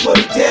gon' put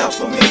it down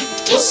for me?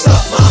 What's up,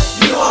 ma?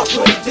 You know I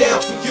put it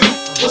down for you.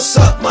 What's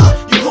up, ma?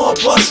 You gon'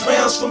 bust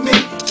rounds for me?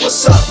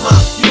 What's up, ma?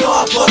 You know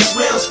I bust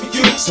rounds for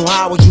you. So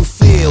how would you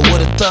feel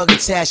with a thug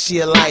attached to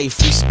your life?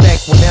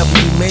 Respect whenever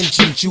you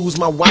mention choose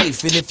my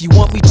wife. And if you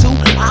want me to,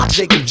 I'll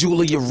Jacob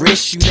Jeweler your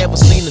wrist. You never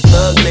seen a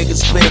thug nigga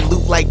spend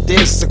loot like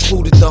this.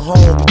 Secluded the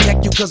home,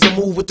 protect you cause I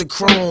move with the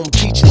chrome.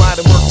 Teach you how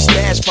to work the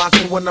stash box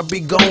for when I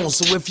be gone.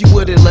 So if you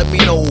with it, let me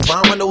know.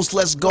 Vamonos,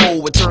 let's go.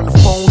 And turn the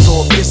phones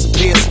off,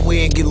 disappear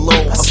somewhere and get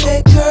low. I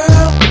said,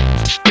 girl,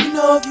 you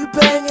know if you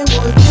banging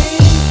with me,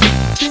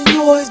 then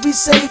you always be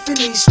safe in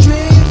these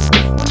streets.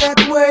 Don't have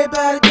to worry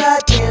about a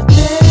goddamn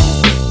thing.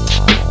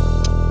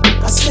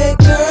 I said,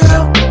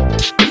 girl,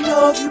 you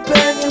know if you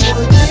banging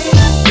with me,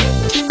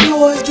 then you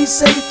always be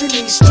safe in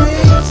these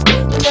streets.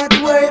 Don't have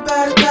to worry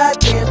about a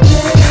goddamn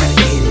thing. I gotta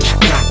get it,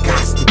 I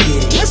got to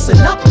get it. Listen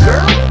up,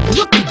 girl, you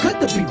look too good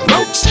to be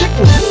broke. Stick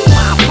with me,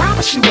 ma, I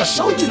promise you I'll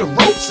show you the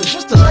ropes. And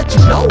just to let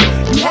you know,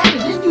 you had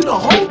it in you the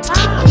whole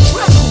time.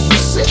 Trust me, you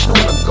sitting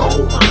on a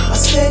gold mine. I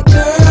said,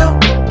 girl,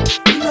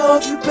 you know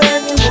if you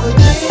banging with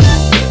me,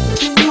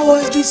 then you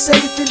always be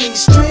safe in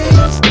these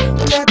streets.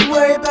 Don't have to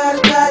worry about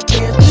a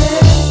goddamn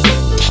thing.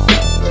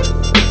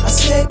 I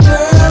said,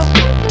 girl,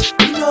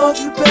 you know if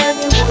you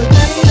banging with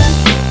me,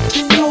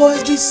 then you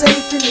always be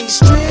safe in these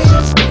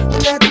streets.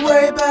 Don't have to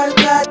worry about a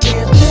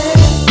goddamn thing.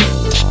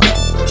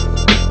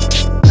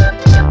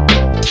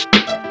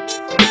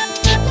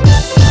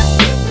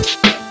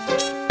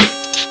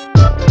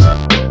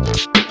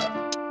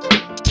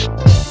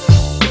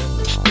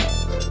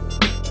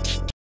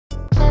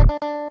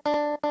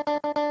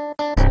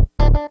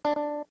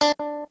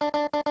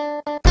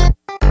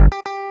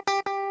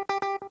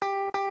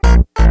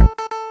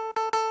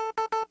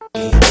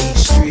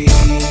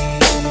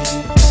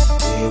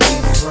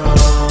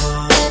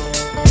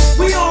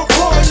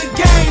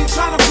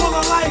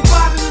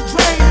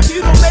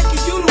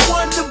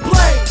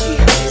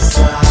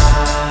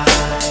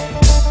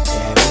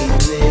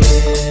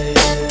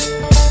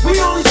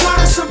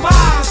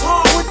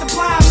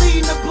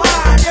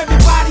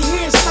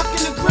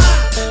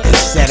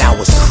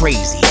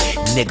 Crazy,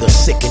 nigga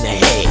sick in the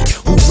head.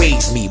 Who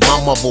raised me?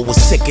 My mother was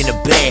sick in the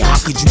bed. How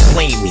could you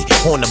blame me?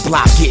 On the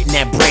block getting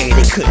that bread,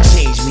 they couldn't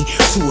change me.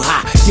 Too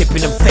hot,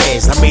 dipping them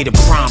feds. I made a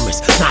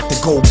promise not to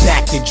go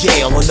back to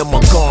jail under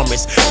my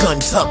garments. Gun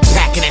tucked,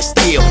 packing that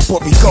steel.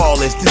 But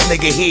regardless, this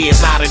nigga here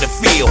is out of the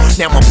field.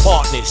 Now my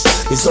partners,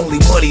 it's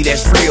only money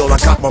that's real. I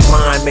got my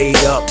mind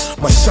made up,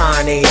 my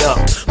shine ain't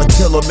up.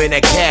 Until I'm in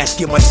that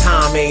casket, my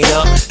time ain't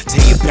up.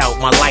 Tell you about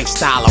my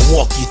lifestyle, I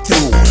walk you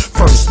through.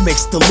 First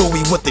mix the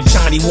Louis with the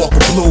Johnny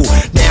Walker Blue.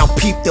 Now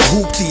peep the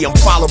hoopty, I'm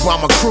followed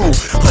by my crew.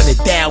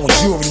 100,000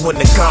 jewelry when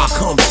the guard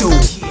come through.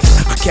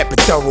 I kept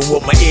it thorough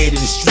with my ear to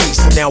the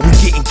streets. So now we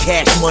getting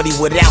cash money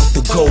without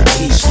the gold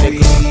piece,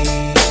 nigga.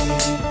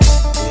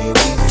 Where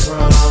we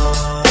from?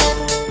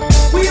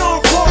 We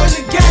on court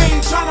in the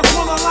game, trying to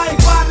pull our life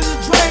out of the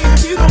drain.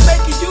 If you don't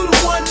make it, you the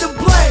one to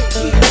blame.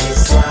 In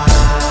this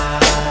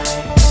life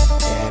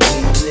that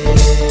we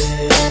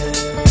live,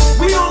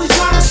 we only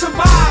trying to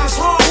survive.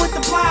 Hard with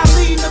the blind,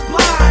 leading the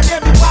blind.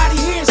 Everybody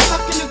here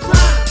stuck in the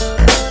grind.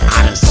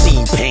 I done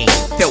seen pain,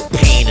 felt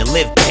pain and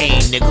lived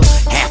pain. nigga.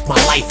 Half my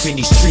life in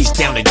these streets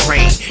down the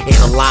drain.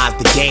 Analyze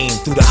the game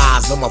through the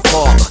eyes of my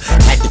father.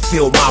 Had to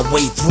feel my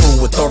way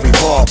through with a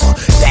revolver.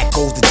 That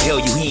goes to tell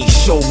you he ain't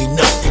show me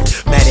nothing.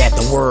 Mad at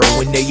the world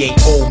when they ain't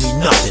owe me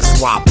nothing.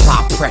 So I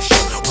apply pressure.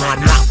 Why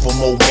not for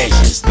more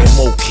measures and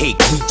more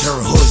cake? We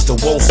turn hoods to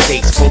woe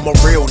states for my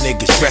real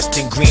niggas dressed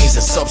in greens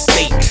and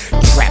sub-state.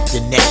 Trapped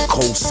in that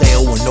cold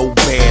cell with no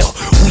bail.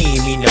 We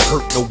ain't mean to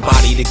hurt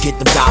nobody to get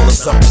them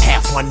dollars up.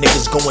 Half my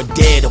niggas going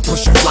dead or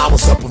pushing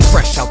flowers up and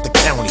fresh out the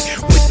county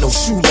with no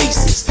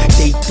shoelaces.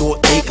 They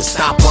thought they could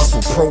stop us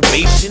with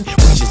probation.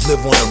 We just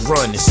live on the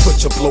run and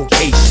switch up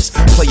locations.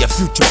 Play a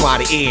future by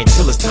the ear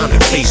until it's time to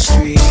face it.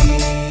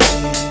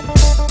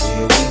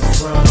 Where we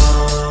from?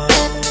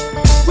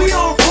 We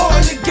all caught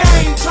in the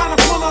game, trying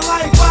to pull our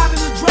life out of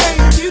the drain.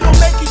 If you don't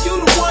make it, you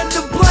the one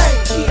to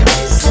blame. In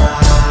this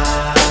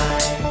life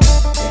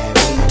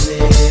that we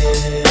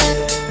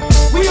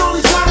live, we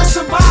only trying to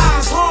survive.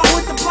 It's hard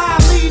with the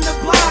blind leading the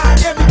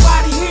blind.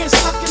 Everybody here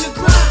stuck in the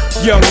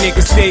grind. Young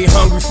niggas stay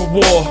hungry for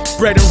war.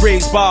 Bred and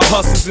raised by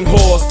hustlers and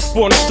whores.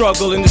 Born to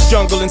struggle in this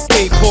jungle and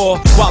stay poor.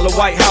 While the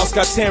White House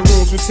got 10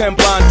 rooms with 10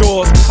 blind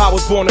doors. I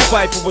was born to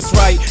fight for what's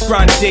right.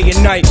 Grinding day and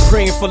night,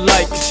 praying for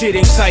life. Cause shit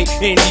ain't tight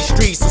in these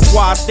streets. That's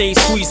why I stay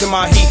squeezing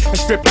my heat and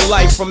stripping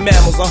life from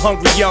mammals. A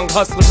hungry young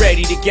hustler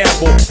ready to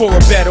gamble for a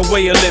better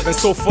way of living.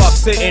 So fuck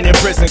sitting in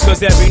prison.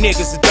 Cause every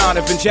nigga's a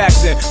Donovan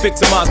Jackson.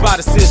 Victimized by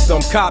the system.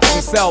 Cops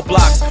and cell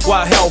blocks.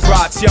 While hell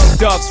rots. Young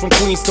thugs from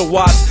Queens to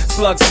Watts.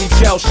 Slugs leave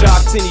shell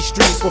shocked in these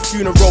streets where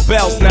funeral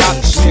bells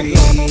knock. Street,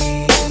 where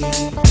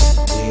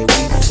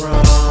we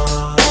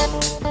from?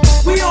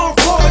 We all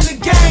caught in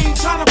the game,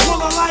 trying to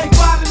pull our life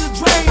out of the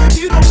drain. If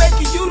you don't make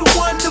it, you the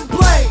one to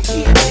blame.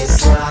 In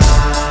this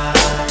life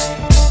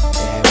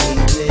that we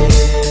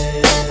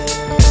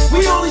live, we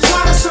only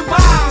trying to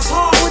survive. It's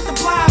hard with the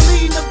blind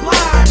leading the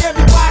blind.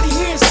 Everybody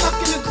here stuck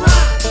in the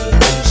grind. In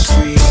the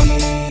street,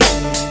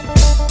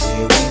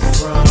 where we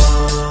from?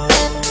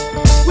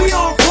 We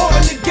all caught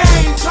in the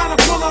game, trying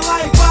to pull our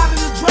life out of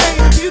the drain.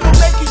 If you don't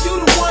make it, you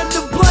the one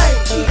to blame.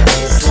 In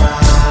this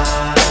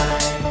life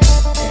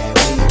that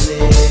we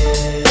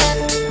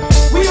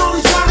live, we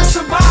only trying to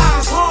survive.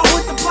 It's hard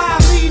with the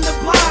blind leading the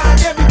blind.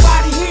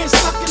 Everybody here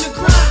stuck in the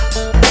grind.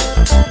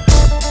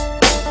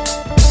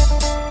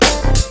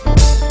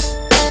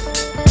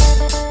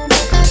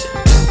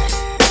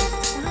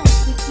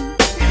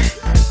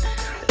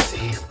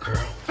 Damn,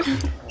 girl.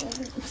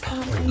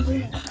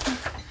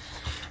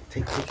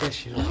 Take that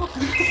shit off.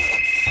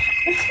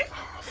 Oh,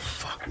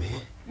 fuck,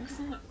 man.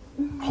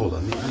 Hold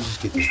on, let me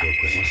just get this real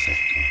quick. 1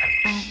 second.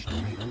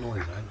 Alright, no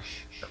noise, right?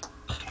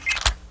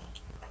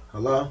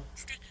 Hello?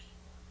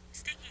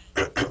 Sticky.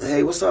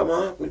 Hey, what's up,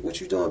 Mom? What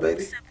you doing,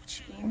 baby?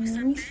 What's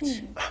up,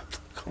 bitch?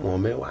 Come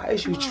on, man. Why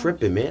is you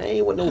tripping, man? I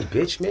ain't with no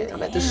bitch, man.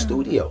 I'm at the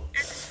studio. At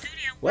the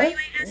studio? What? Why you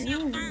ain't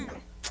answering your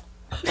phone?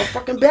 My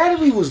fucking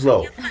battery was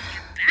low. Your fucking battery was low.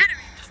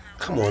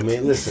 Come on,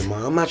 man. Listen,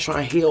 Mom. I'm not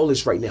trying to hear all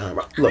this right now.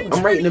 Look,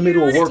 I'm right in the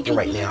middle of working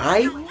right now,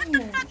 alright? What the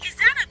fuck is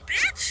that, a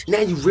bitch? Now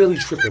you really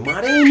tripping,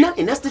 Ma. That ain't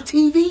nothing. That's the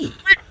TV.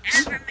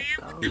 Whatever,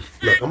 man.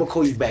 Look, I'm gonna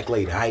call you back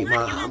later, alright,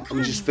 Ma? I'm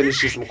gonna just finish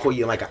this. I'm gonna call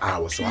you in like an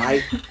hour, so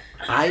alright?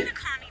 Alright?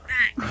 Call me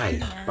back. Alright,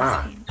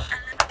 bye.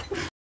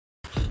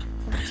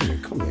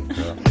 Come here,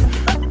 girl.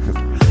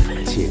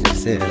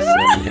 Cheers,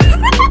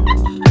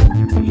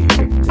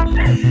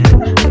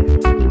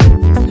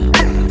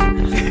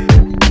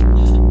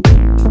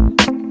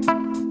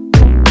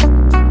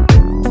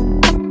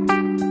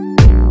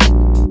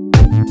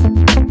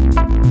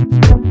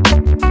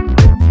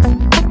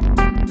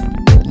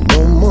 No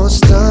more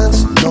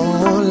stunts, no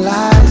more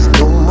lies,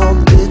 no more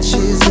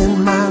bitches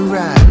in my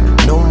ride,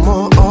 no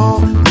more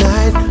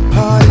all-night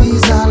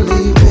parties, I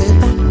leave it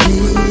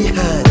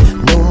behind.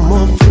 No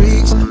more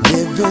freaks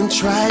living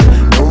trite,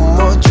 no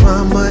more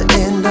drama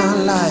in our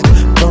life.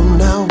 From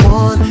now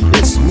on,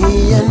 it's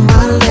me and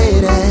my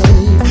lady,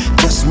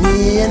 just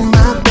me and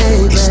my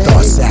baby. It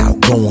starts out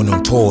going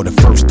on tour the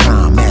first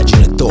time.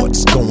 Imagine the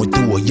thoughts going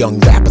through a young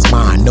rapper's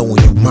mind,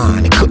 knowing you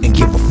mine and couldn't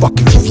give a fuck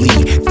if you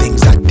leave.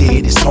 Things I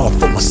did, it's hard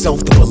for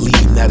myself to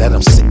believe. Now that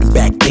I'm sitting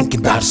back thinking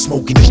about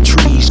smoking these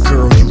trees,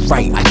 girl, you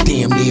right, I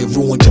damn near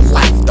ruined your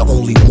life. The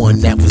only one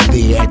that was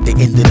there at the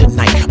end of the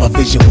night. My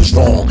vision was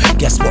wrong.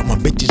 Guess what? My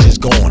bitches is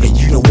gone, and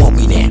you don't want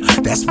me now.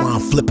 That's why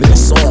I'm flipping the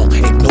song,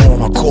 ignoring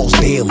my calls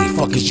daily.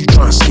 Fuck, is you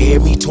trying to scare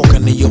me?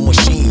 Talking to your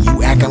machine,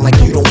 you acting like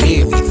you don't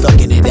hear me.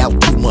 Thugging it out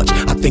too much,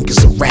 I think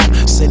it's a rap.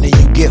 Sending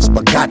you gifts,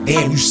 but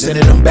goddamn, you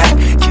sending them back.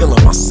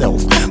 Killing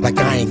myself, like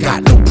I ain't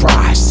got no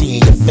pride.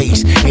 Seeing your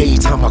face every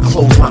time I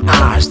close my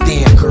eyes.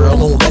 Damn, girl,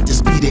 don't let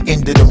this be the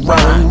end of the No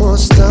ride. more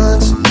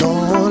stunts, no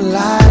more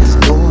lies,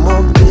 no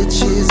more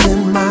bitches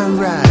in my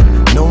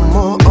ride, no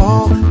more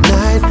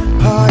all-night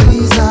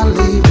parties, I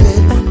leave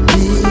it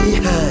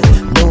behind.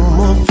 No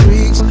more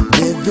freaks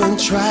living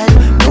trite,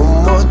 no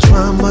more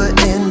drama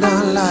in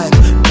our life.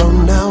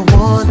 From now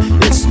on,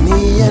 it's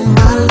me and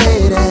my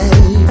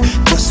lady,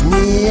 just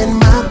me and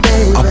my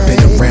baby. I've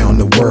been around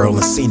the world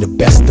and seen the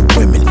best of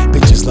women.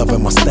 Bitches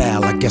loving my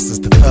style, I guess it's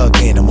the thug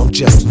in them. I'm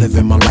just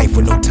living my life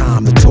with no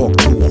time to talk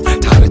to them.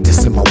 Tired of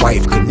dissing my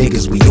wife,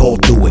 niggas, we all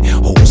do it.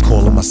 Always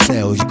calling my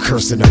cell, you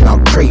cursing them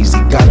out crazy.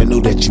 Gotta know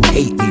that you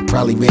hate me,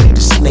 probably ready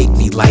to snake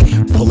me. Like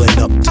pulling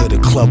up to the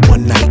club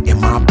one night in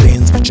my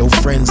Benz with your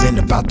friends and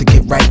about to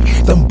get right.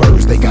 Them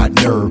birds, they got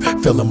nerve,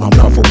 filling my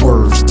mouth with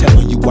words,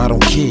 telling you I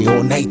don't care.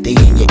 All night they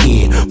in your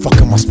ear.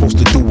 Fuck am I supposed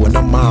to do when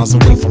I'm miles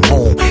away from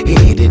home?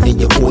 Hear it in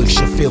your voice,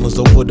 your feelings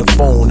over the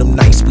phone. Them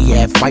nights we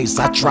had fights,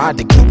 I tried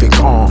to keep it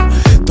calm.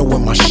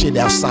 Throwing my shit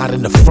outside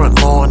in the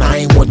front lawn. I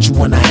ain't want you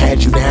when I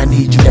had you, now I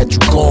need you that you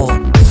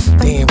gone.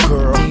 Damn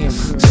girl.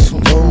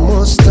 No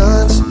more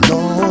stunts, no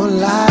more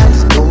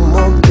lies, no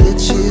more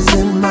bitches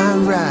in my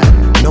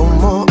ride. No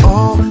more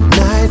all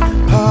night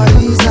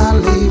parties, I'll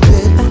leave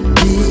it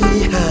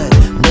behind.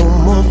 No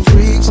more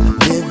freaks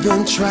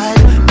living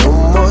trite, no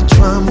more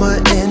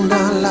drama in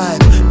our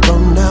life.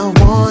 From now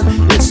on,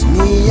 it's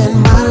me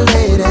and my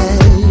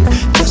lady,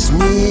 just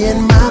me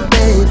and my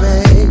baby.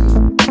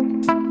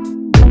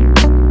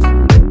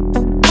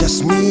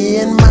 Just me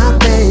and my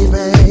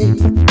baby.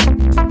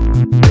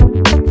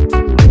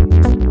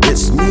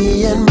 It's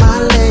me and my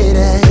lady.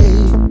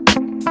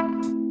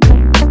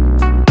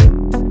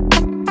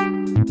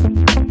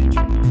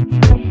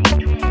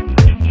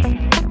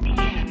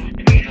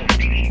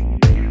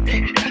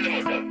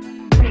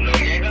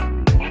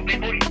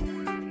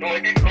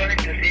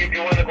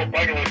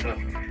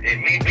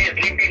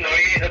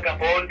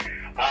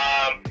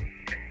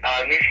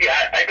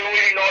 I don't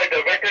really know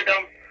the rest of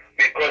them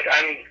because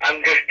I'm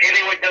just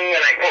dealing with them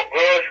and I fuck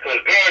girls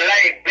because girls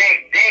like big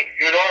dick,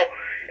 you know,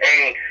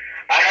 and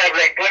I have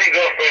like 20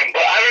 girlfriends,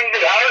 but I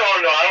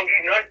don't know, I don't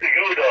give none to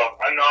you though.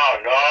 No.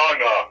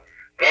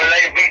 Girl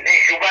like big dick,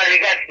 you probably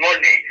got small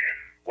dick.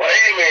 Well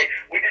anyway,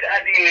 we just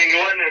asking you, you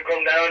wanted to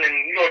come down and,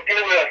 you know, chill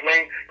with us,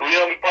 man. Do we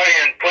be party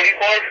on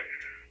 24th?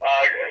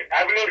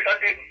 Avenue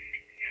something?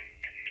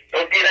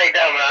 Something like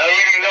that, man. I don't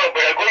really know,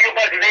 but I'll go you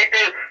back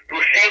later to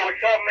see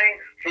what's up, man,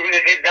 so we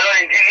can get down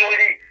and deal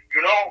with it,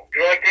 you know what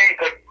I'm saying?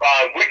 Cause,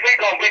 which we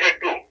gonna be there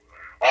too.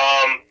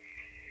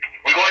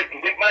 We might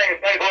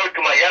go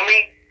to Miami,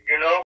 you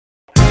know?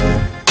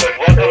 Cause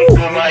welcome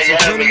to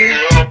Miami, you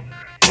know?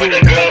 With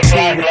the girl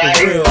fly,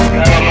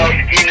 caramel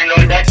skin and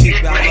all that shit,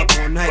 man.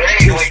 But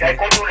anyway, I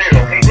go to there,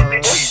 okay?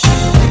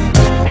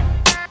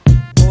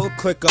 Pull the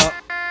click up,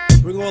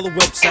 bring all the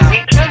whips out,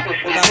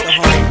 bring out the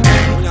home,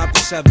 bring out the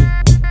 7,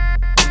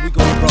 and we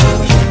gonna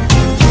roll.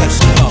 Let's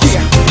go.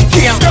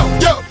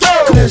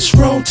 Let's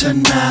roll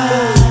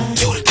tonight.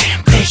 Do the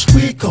damn thing. Cause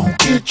we gon'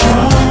 get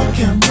drunk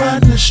and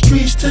run the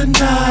streets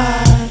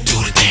tonight.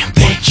 Do the damn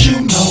thing. But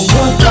you know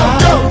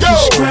about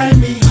this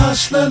grimy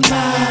hustler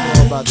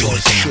life. Do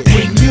the damn thing.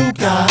 When you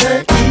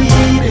gotta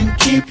eat and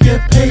keep your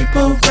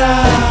paper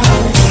right.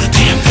 Do the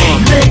damn thing.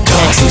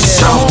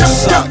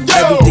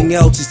 Everything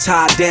else is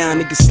tied down.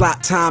 Nigga,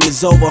 slot time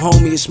is over,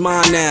 homie, it's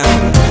mine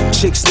now.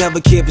 Chicks never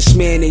care for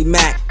smearing they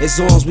Mac, as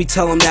long as we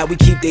tell them that we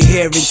keep their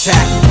hair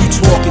intact. You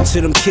talking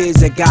to them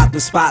kids that got the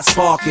spot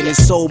sparking and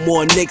sold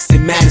more nicks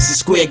than Madison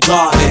Square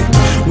Garden.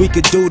 We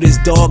could do this,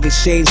 dog,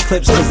 exchange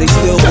clips, cause they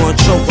still want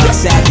choke like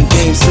Zach in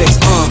Game 6,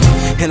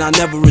 And I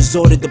never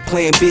resorted to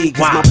plan B,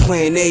 cause my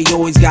plan A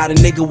always got a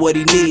nigga what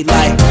he need.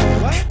 Like,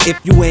 if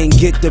you ain't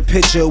get the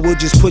picture, we'll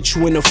just put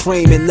you in a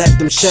frame and let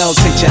them shells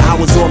hit ya. I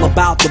was all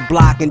about the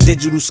block and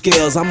digital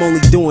skills. I'm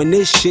only doing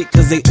this shit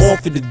cause they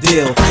offered the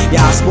deal.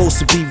 Yeah, I'm supposed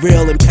to be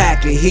real and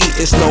packing heat.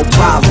 It's no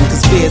problem,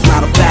 cause fear's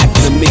not a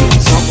factor to me.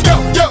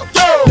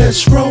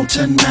 Let's roll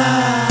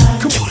tonight.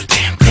 Do the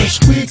damn thing. Cause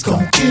we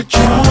gon' get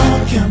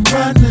drunk and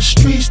run the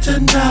streets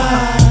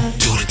tonight.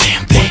 Do the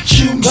damn thing. But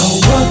you know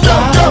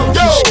about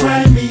this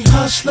grimy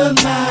hustler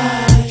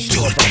life.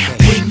 Do the damn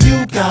thing. When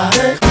you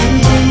gotta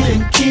eat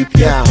and keep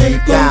your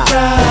paper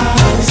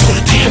right. Do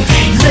the damn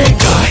thing.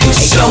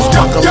 Hey yo,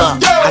 buckle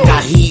up. I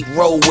got heat,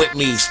 roll with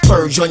me.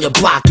 Splurge on your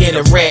block in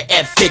a red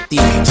F50.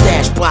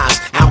 Stash blocks,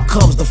 out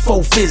comes the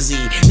faux fizzy.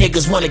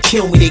 Niggas wanna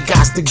kill me, they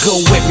got to go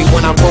with me.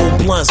 When I roll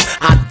blunts,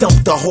 I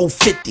dump the whole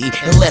 50.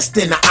 In less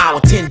than an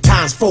hour, 10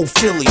 times 4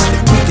 Phillies.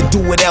 We can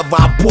do whatever,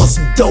 I bought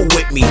some dough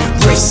with me.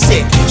 Wrist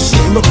sick,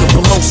 shit looking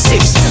below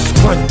 60.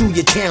 Run through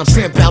your town,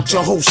 tramp out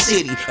your whole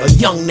city. A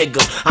young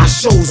nigga, I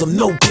shows them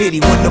no pity.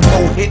 When the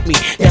mo hit me,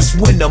 that's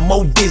when the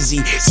mo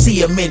dizzy.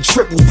 See him in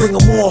triples, bring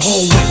them all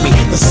home with me.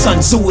 The Sun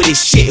Tzu with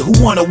this shit, who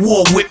want a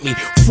war with me?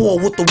 Fall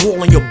with the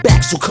wall on your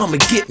back, so come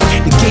and get me.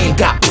 The game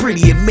got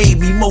pretty, it made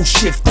me more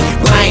shifty.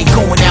 But I ain't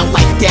going out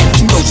like that,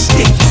 you know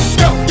sticky.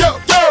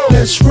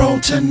 Let's roll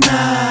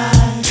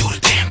tonight. Do the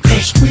damn thing.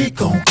 Cause we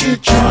gon'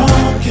 get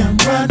drunk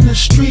and run the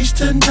streets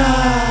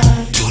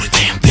tonight. Do the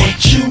damn thing.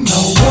 But you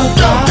know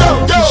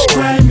about this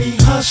grimy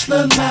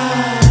hustler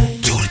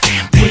life. Do the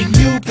damn thing. When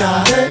you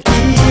gotta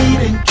eat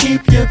and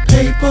keep your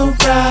paper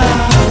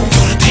right.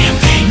 Do the damn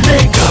thing.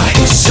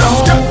 Nigga, it's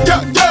on.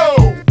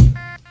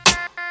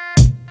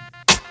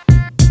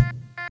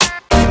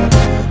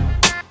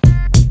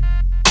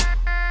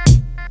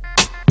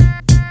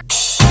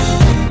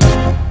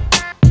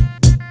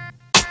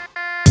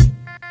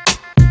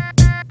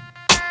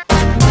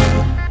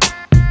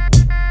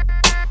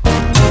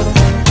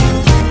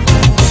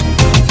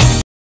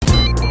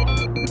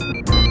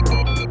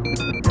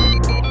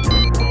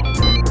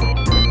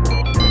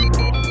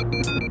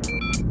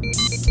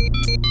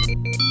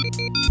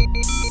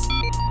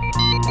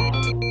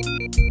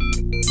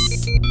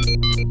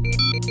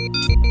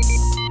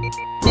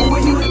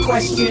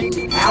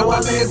 question how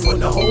I live when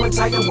the whole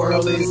entire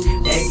world is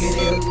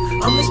negative.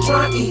 I'm just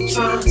trying to eat,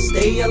 trying to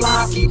stay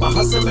alive, keep my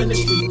hustle in the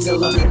street till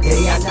the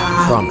day I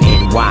die. From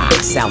NY,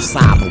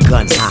 Southside, when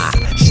guns high,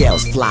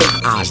 shells fly,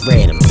 eyes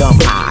red, I'm dumb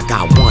high.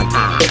 Got one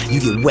eye, you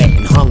get wet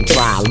and hung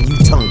dry, leave you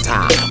tongue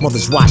tied.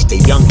 Mothers watch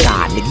their young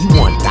die, nigga, you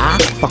want die?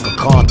 Fuck a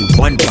car to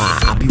run by.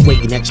 I be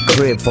waiting at your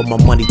crib for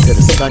my money till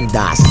the sun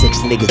die. 6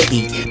 niggas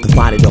eat,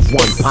 divided off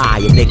one pie.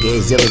 A nigga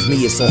as ill as me,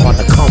 it's so hard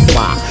to come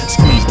by.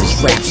 Squeeze this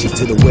rap shit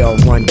till the well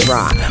run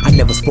dry. I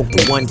never spoke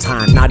to one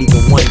time, not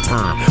even one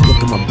time. Look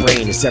at my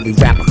brain, it's every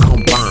rapper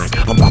combined.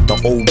 I'm about to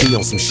OD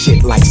on some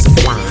shit like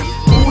Sublime.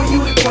 Who are you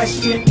to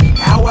question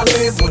how I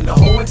live when the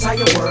whole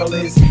entire world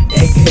is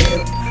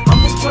negative? I'm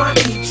just trying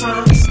to eat,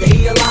 trying to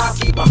stay alive,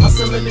 keep a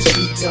hustle in the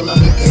street till the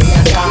day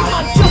I die.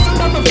 Not just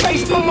another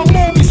face from a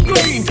movie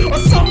screen or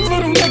some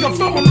little nigga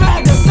from a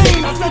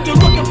magazine. I said you're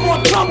looking for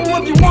trouble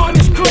if you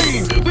want it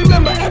clean.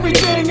 Remember,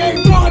 everything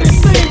ain't what it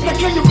seems. Now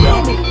can you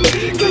feel me?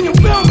 Can you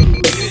feel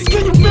me?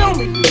 Can you feel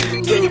me?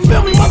 Can you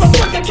feel me,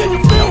 motherfucker? Can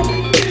you feel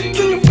me?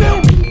 Can you feel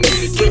me?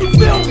 Can you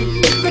feel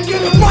me? Then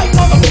get it right,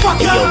 motherfucker.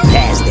 Hey, yo,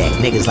 past that,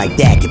 niggas like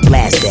that get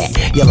blast that.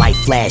 Your life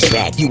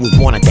flashback, you was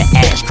born at the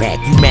ass crack.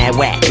 You mad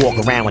whack, walk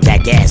around with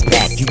that gas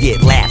pack. You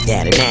get laughed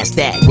at, and that's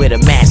that, where the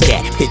mask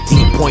at.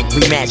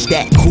 15.3 match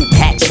that, coupe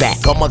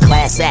hatchback. I'm a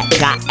class act,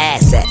 got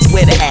assets,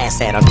 where the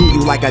ass at? I'll do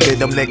you like I did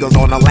them niggas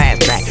on the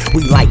last track.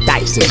 We like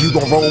dice, if you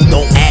gon' roll,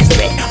 don't ask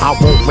back. I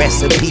won't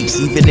rest in peace,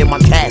 even in my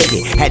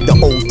casket. Had the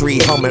 03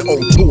 humming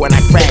 02 and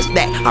I crashed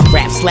that. I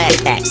rap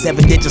slash act,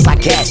 7 digits I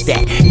cash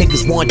that.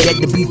 Niggas want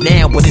dead to beef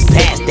now, but it's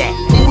past that.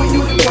 Who are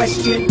you to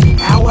question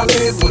how I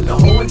live when the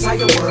whole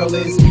entire world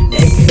is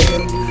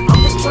negative?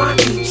 I'm just trying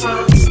to eat,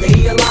 trying to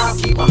stay alive,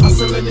 keep a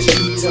hustle in the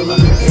street till the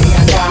day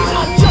I die.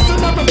 Not just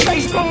another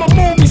face from a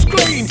movie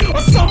screen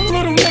or some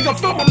little nigga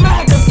from a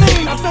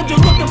magazine. I said you're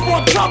looking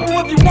for trouble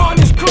if you want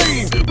it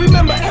clean.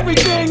 Remember,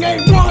 everything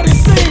ain't what it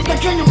seems. Now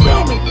can you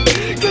feel me?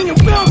 Can you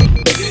feel me?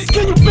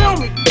 Can you feel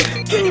me?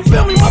 Can you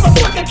feel me,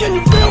 motherfucker? Can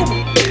you feel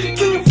me?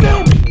 Can you feel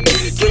me?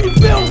 Can you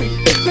feel me?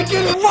 Then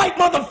get it right,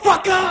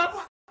 motherfucker.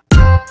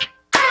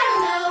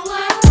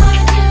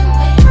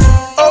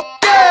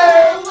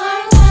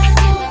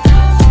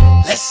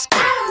 Let's go.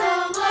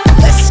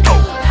 Let's go.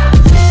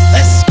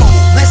 Let's go.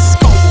 Let's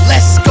go.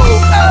 Let's go.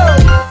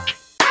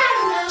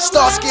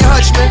 Starsky and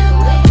Hutchman,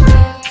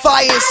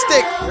 fire and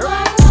stick.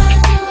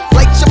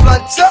 Light your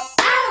blunt up.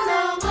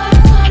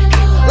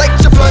 Light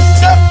your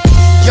blunt up.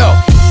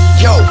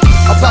 Yo,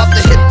 about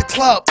to hit the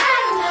club.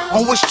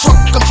 On which truck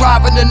I'm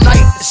driving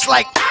tonight? It's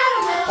like,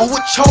 on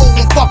which hole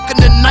I'm fucking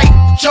tonight?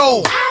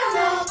 Yo,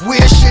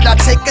 where should I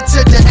take it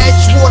to the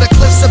edge? Water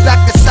cliffs are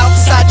back to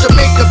Southside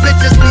Jamaica.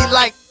 Bitches be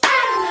like,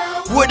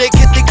 where they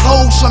get their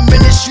clothes from?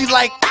 Ministry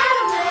like,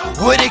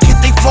 where they get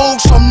their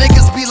foes from?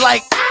 Niggas be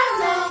like,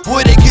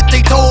 where they get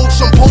their dogs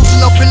from?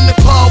 Posing up in the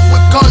club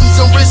with guns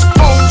and wrist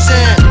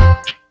posing.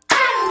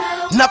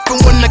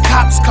 Nothing when the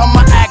cops come,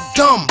 I act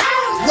dumb.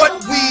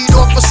 What weed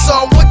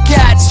officer with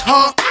gats,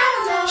 huh?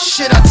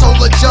 Shit, I told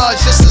the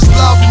judge, this is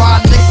love, my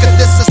nigga.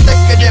 This is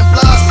thicker than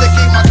blood,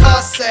 sticky. My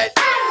car said,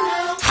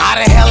 how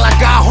the hell I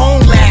got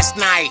home last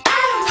night?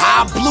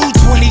 How I blew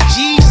 20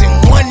 G's in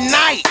one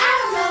night.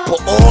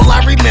 But all I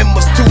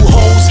remember's 2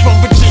 hoes from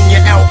Virginia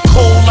out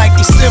cold like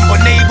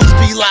December. Neighbors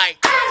be like,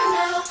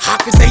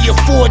 how could they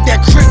afford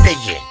that crib they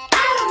in?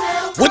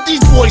 What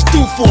these boys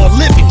do for a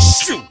living?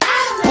 Shoot.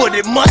 But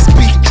it must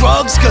be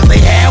drugs, cause they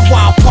have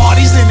wild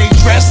parties and they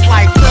dress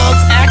like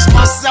thugs. Ask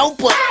myself,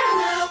 but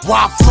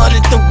why I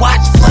flooded the watch,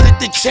 flooded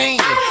the chain?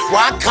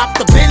 Why I copped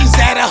the Benz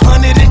at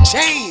 100 and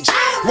change?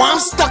 Why I'm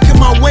stuck in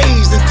my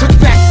ways and took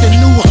back the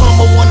new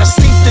Hummer when I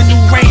sink the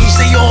new range?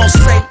 They all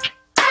say,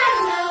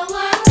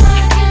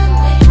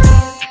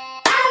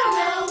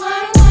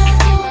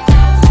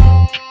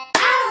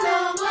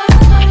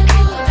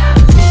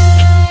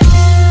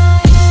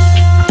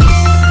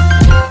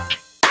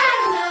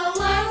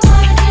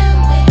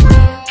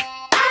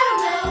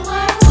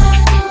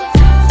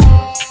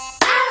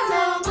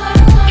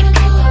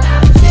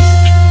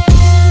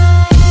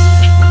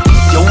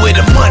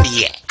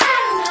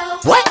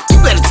 what? You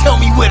better tell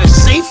me where the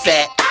safe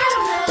at.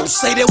 Don't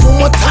say that one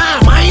more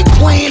time, I ain't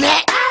playing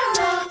that.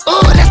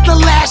 Oh, that's the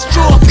last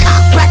straw.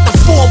 Cock back the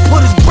 4, put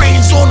his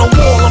brains on the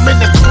wall, I'm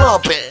in the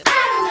club and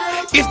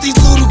if these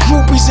little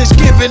groupies is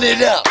giving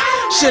it up,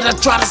 should I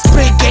try to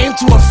spit game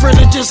to a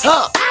friend or just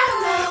huck?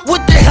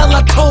 What the hell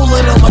I told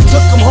them? I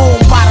took him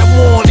home by the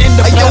morn in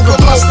the hey, yo, bed.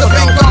 it must have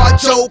been God,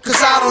 Joe, cause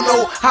I don't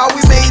know how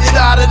we made it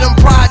out of them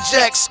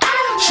projects.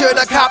 Should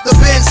I cop the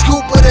Benz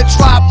Scoop or the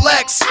Drop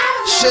Lex?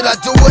 Should I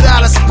do it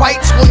out of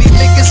spite? 20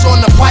 niggas on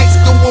the bikes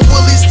doing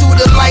willies through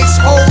the lights.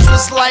 Hoes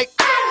was like,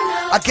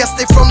 I guess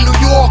they from New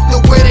York,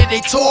 the way that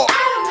they talk.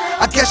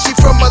 I guess she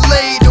from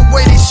LA, the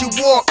way that she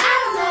walk.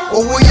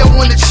 Or where y'all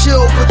wanna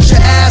chill, put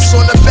your ass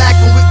on the back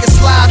and we can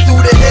slide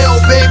through the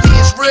hill, baby,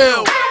 it's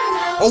real.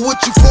 Or what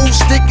you fool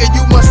sticking,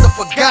 you must have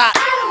forgot.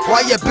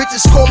 Why your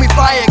bitches call me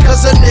fire,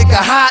 cause a nigga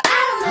hot.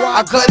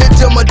 I got it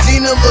to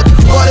Medina, look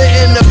butter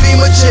in the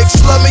Beamer. Chicks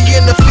slummy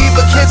in the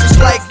fever, kids was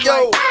like,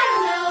 yo.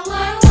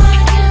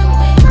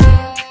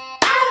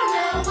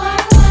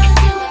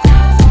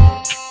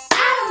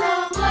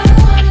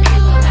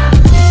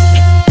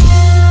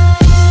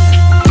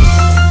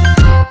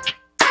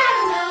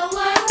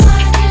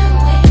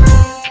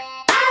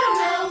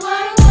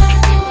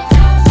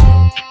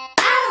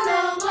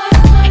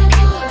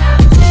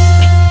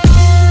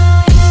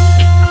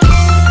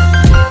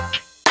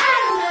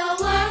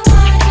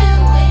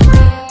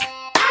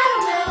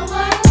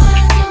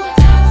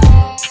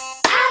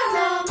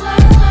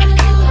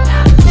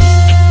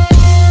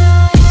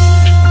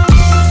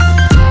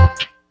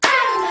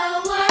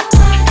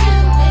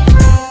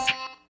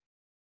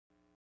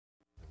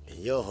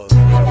 your hood.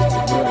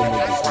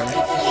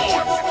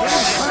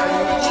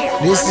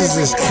 This is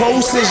as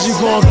close as you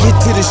gonna get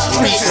to the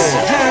streets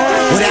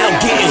without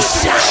getting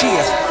shot.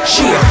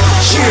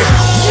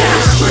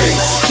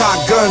 Cock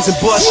guns and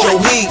bust your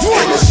heat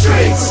in the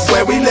streets.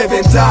 Where we live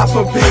and die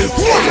for beef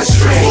in the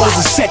streets. Foes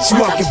will set you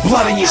up, get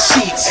blood in your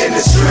sheets. In the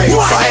streets.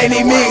 By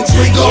any means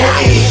we gon'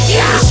 eat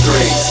in the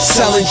streets.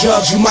 Selling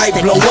drugs, you might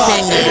blow up.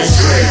 In the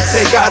streets.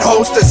 They got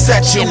hoes to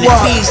set you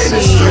up in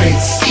the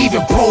streets.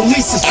 Even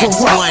police is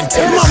corrupt.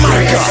 In the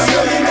streets.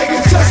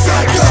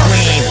 I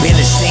ain't been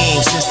the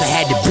same since I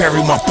had to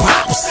bury my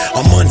pops.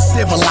 I'm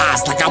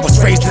uncivilized, like I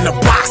was raised in a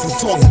box. I'm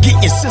talking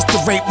getting your sister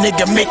raped,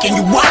 nigga, making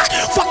you watch.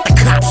 Fuck the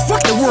cops,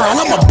 fuck the world,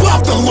 I'm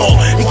above the law.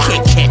 They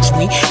can't catch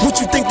me, what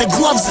you think the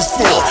gloves is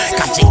for?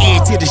 Got your ear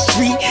to the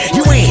street,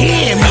 you ain't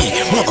hearing me.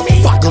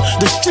 Motherfucker,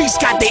 the streets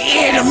got their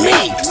ear to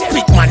me.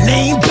 Speak my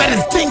name, better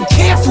think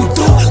careful,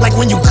 dude. Like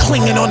when you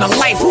clinging on a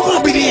life, who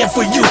gon' be there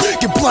for you?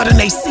 Get blood in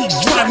they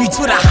seats, drive you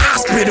to the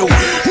hospital.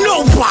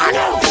 Nobody,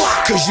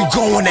 cause you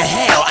going to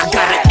hell. I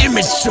got an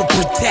image to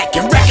protect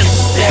and records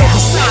to sell.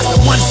 Besides the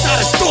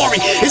one-sided story,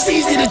 it's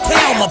easy to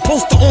tell. My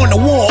poster on the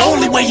wall,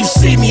 only way you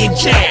see me in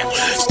jail.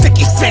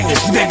 Sticky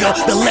fingers, nigga,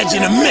 the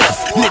legend of myth.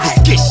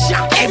 Niggas get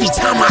shot every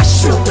time I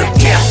shoot the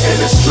death. In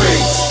the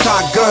streets,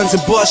 cock guns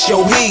and bust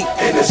your heat.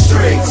 In the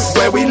streets,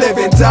 where we live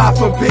and die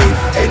for beef.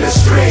 In the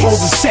streets,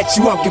 hoes will set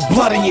you up, get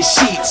blood in your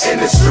sheets. In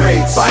the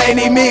streets, by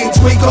any means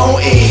we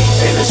gon' eat.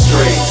 In the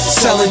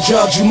streets, selling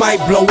drugs, you might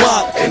blow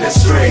up. In the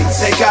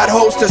streets, they got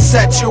hoes to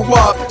set you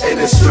up. In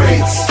the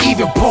streets,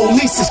 even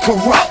police is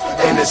corrupt.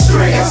 In the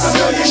streets,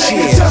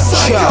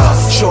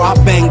 sure, I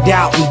banged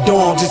out in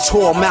dorms and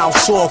tore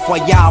mouths off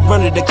while y'all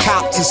running the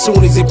cops as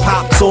soon as it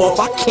pops off.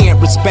 I can't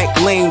respect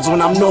lanes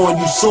when I'm knowing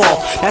you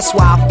soft. That's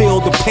why I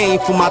feel the pain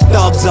for my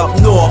thugs up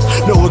north.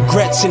 No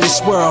regrets in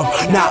this world,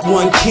 not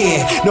one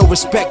care. No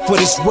respect for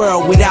this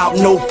world without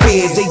no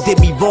fears. They did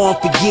me wrong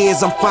for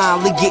years, I'm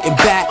finally getting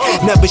back.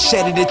 Never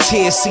shedded a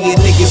tear, seeing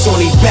niggas on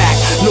their back.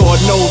 Lord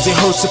knows it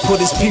hurts to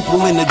put his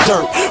people in the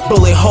dirt.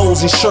 Bullet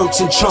holes in shirts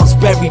and chunks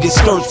buried in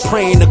skirts.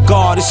 Praying to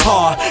God it's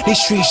hard.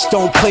 These streets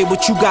don't play,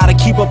 but you gotta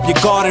keep up your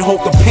guard and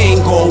hope the pain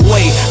go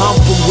away. I'm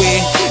from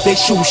where they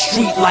shoot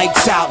street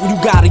lights out, and you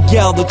gotta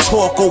yell the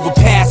talk over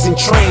passing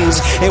trains.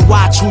 And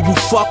watch who you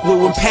fuck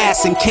with when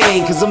passing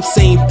cane, cause them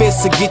same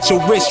fists will get your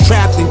wrist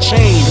trapped in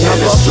chains. In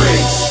the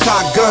streets,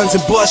 cock guns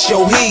and bust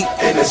your heat.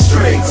 In the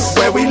streets,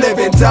 where we live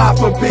and die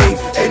for beef.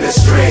 In the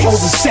streets,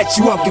 hoes will set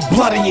you up, get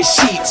blood in your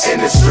sheets.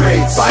 In the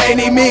streets, by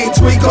any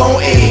means we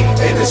gon' eat.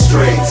 In the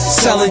streets,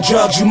 selling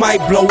drugs, you might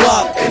blow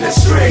up. In the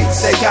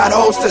streets, they got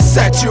hoes to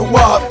set you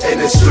up. In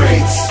the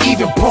streets,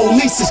 even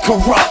police is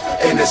corrupt.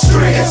 In the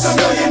streets, a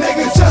million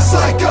niggas just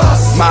like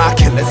us. My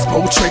killers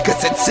pull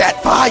triggers and set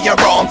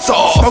firearms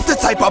off. Smoke the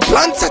type of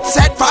blunts that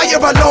set fire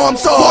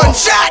alarms off. One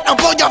shot, I'll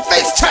blow your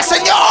face, chest,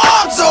 and your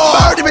arms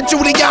off. Murdering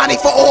Giuliani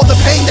for all the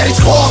pain that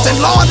he's causing.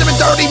 Laundering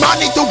dirty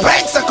money through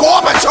banks and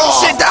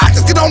Gorbachev. Shit,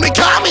 doctors can only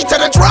calm me till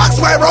the drugs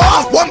wear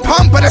off. One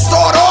pump and it's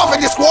sawed off,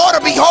 and your squad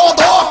will be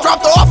hauled off.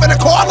 Dropped off in a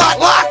car lot,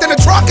 locked in the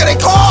trunk of their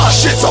car.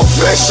 Shit's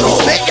official.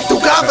 Sneaking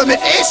through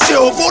government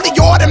issue. Fully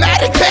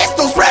automatic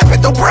pistols, rapping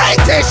through brain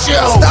tissue.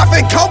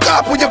 Stuffing coke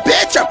up with your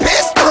bitch, I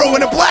piss through.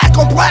 In a black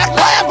on black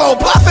Lambo,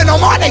 bluffing on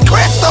Monte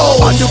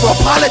Cristo. Underworld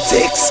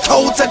politics,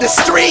 codes of the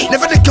street.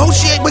 Never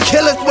negotiate with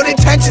killers with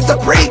intentions to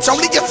breach.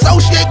 Only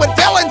associate with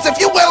villains if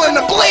you're willing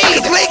to bleed.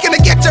 Cause leaking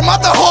to get your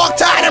mother hog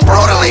tied and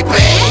brutally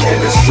beat. In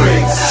the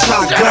streets,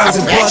 cock guns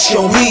and bust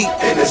your heat.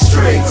 In the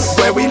streets,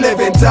 where we live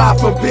and die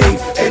for beef.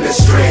 In the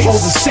streets,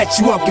 hoes will set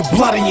you up, get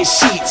blood in your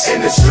sheets.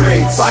 In the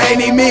streets, by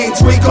any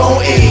means we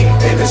gon' eat.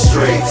 In the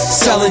streets,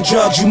 selling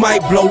drugs, you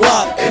might blow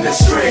up. In the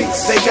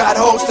streets, they got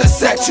hoes to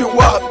set you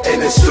up. In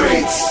the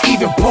streets,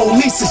 even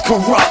police is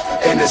corrupt.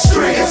 In the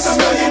streets, a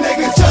million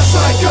niggas just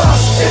like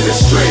us. In the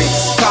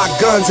streets, cock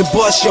guns and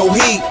bust your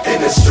heat.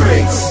 In the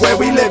streets, where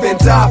we live and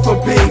die for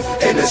beef.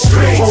 In the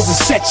streets, hoes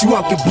will set you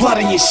up, get blood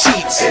in your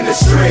sheets. In the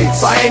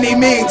streets, by any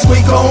means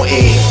we gon'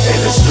 eat. In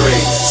the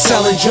streets,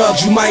 selling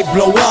drugs, you might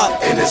blow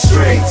up. In the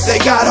streets, they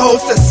got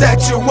hoes to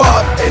set you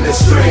up. In the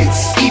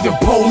streets, even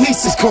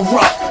police is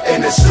corrupt.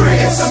 In the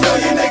streets, a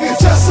million niggas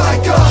just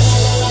like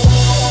us.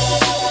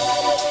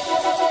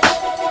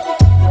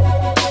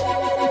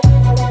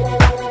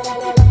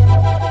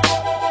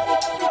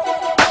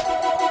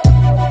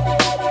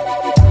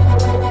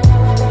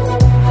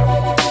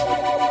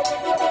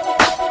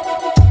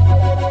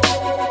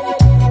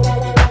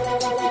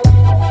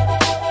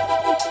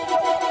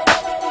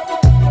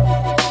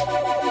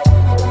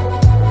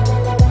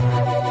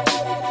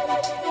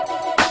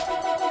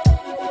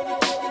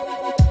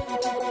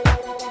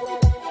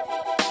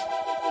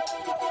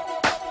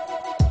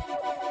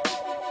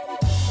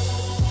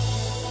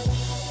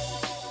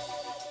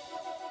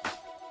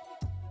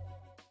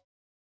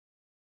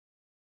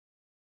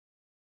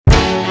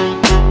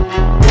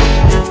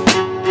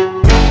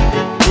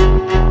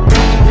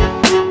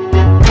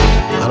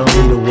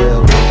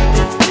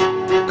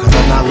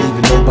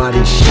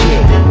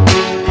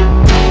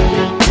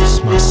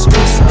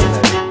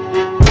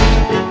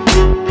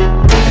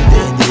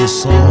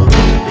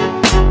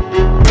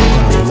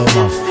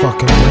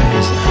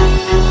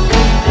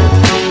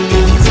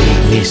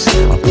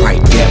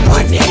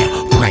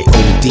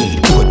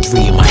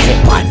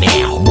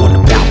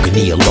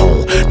 me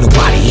alone.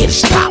 Nobody here to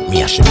stop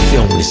me. I should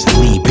film this and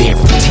leave being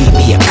from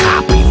TV a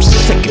copy. I'm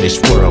sick of this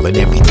world and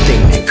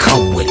everything that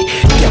come with it.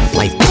 Death,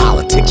 life,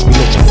 politics,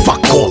 religion,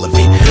 fuck all of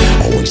it.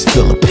 Always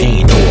feel the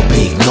pain, no one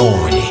be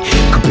ignoring it.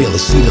 Could barely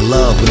see the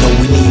love, but know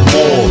we need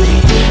more of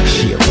it.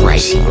 Shit,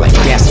 right, like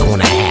that's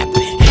gonna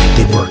happen.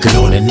 They working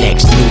on the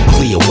next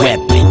nuclear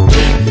weapon.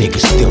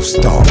 Niggas still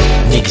starving,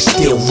 niggas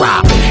still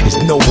robbing.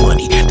 There's no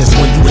money, that's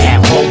when you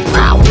have home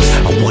problems.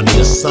 I wanted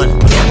a son,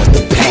 but that was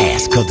the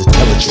past. Cause to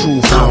tell the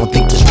truth, I don't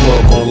think this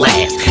world gon'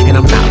 last. And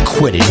I'm not a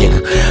quitter,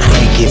 nigga, I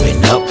ain't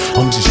giving up.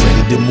 I'm just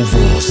ready to move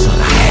on, son,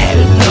 I had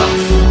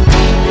enough.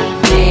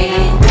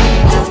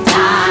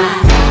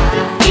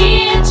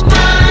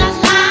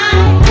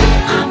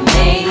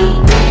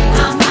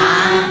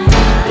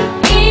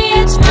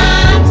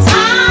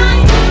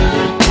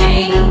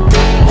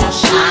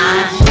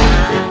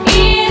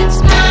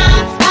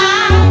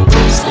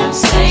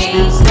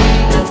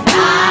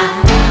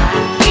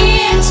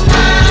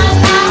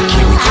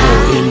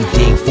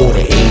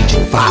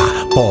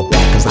 Fall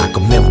back cause I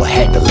can remember,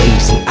 had the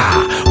lazy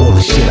eye. All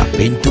the shit I've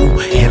been through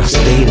and I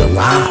stayed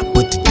alive.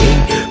 But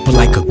today feel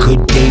like a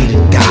good day to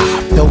die.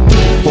 Felt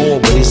it before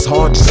but it's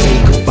hard to say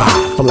goodbye.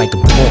 Feel like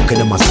I'm talking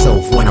to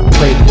myself when I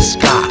pray to the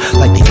sky.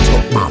 Like they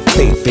took my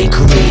faith and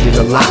created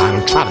a lie.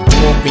 Don't try to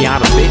talk me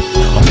out of it,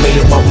 I made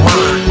up my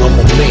mind. I'm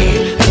a man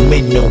and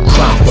men don't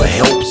cry for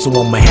help. So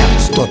I'ma have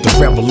to start the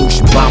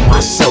revolution by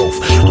myself.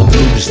 I'm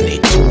losing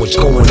it, too much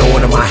going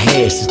on in my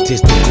head.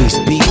 Statistically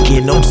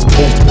speaking, I'm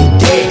supposed to be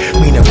dead.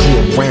 Mean I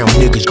grew around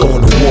niggas going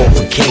to war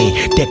for Cain.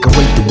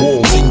 Decorate the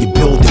walls in your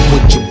building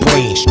with your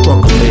brain.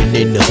 Struggling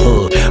in the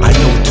hood, I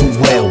know too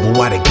well. But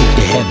why to get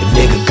to heaven,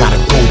 nigga gotta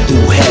go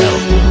through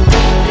hell.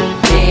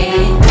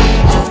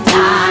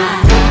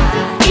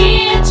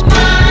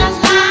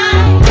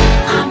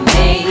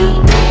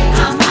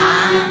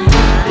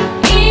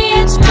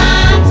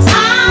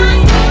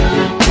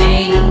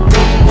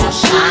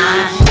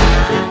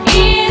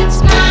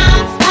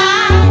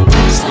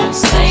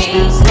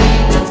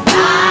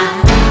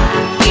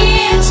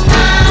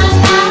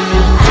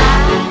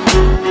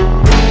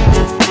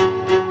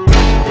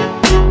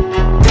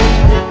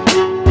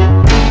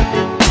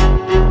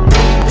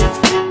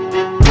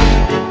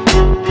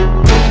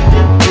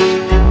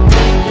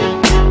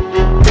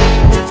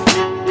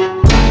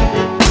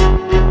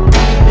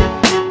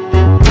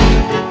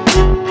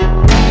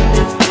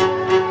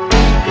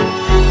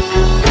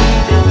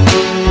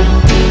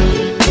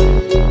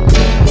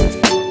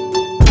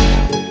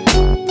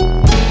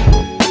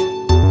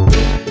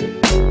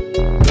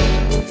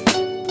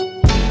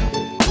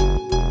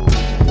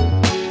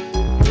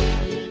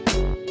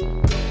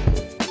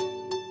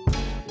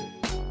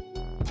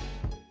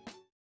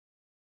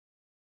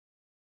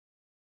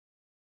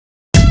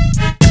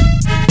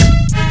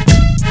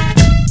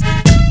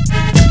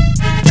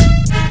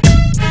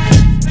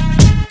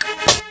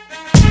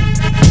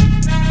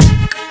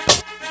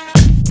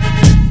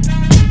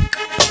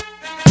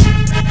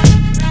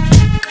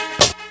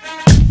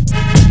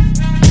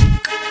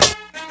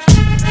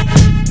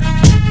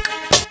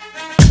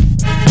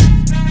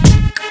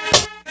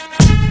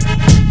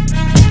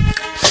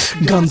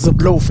 Guns a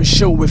blow for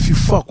sure if you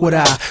fuck with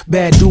I.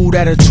 Bad dude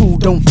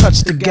attitude, don't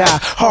touch the guy.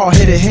 Hard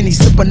hitter, Henny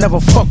sipper,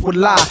 never fuck with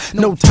lie.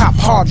 No top,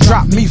 hard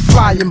drop, me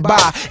flying by.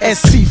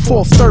 SC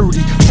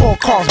 430, 4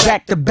 cars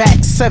back to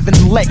back,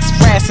 7 Lex,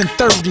 Ras and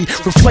 30.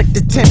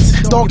 Reflected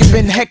tints, dog it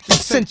been hectic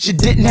since you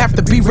didn't have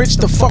to be rich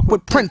to fuck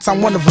with Prince.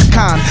 I'm one of a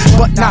kind,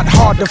 but not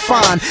hard to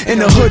find. In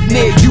the hood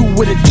near you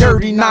with a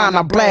dirty 9,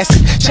 I blast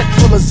it. Check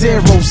full of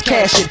zeros,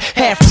 cash it.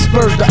 Half the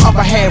spurs, the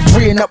other half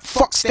reeing up.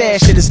 Fuck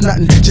stash it, it's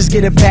nothing. Just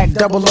get it back,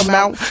 double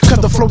amount. Cause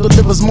the flow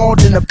delivers more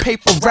than a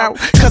paper route.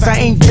 Cause I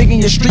ain't big in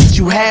your streets,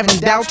 you having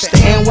doubts.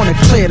 They ain't wanna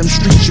clear them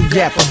streets you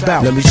yap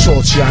about. Let me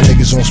talk to y'all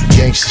niggas on some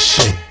gangster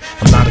shit.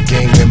 I'm not a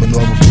gang member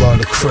nor a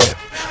blood or crib.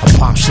 I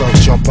pop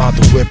slugs, jump out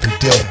the whip and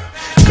dip.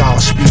 Gotta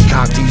speak,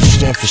 cock these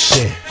stand for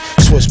shit.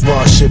 Twist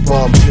bar, shit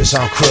bomb, piss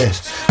out Chris.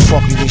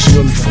 Fuck you, think you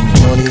with me for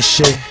my money and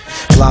shit.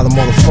 A lot of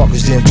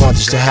motherfuckers didn't want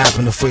this to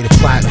happen, afraid of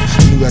platinum.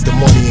 Knew got the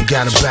money and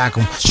gotta back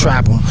them,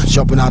 trap them.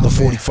 Jumping out the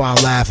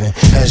 45 laughing,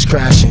 heads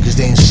crashing, cause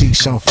they didn't see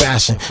some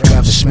fashion.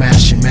 Grabs are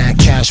smashing, man,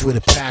 cash with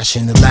a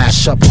passion. The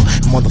last supper,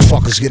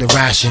 motherfuckers get a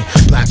ration.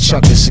 Black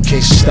chuckers in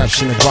case it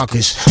steps in the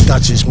buckets.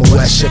 Dutchess, my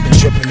wet sipping,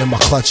 dripping in my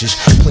clutches.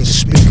 Plays a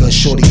speaker,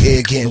 shorty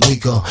ear getting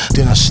weaker.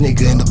 Then I sneak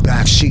her in the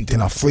back seat,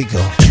 then I freak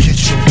her.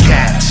 Get your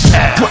gas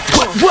out.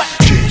 What?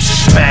 Get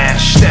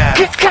smashed out.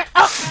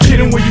 Get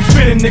in where you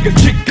fit in, nigga.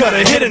 Kick gutter,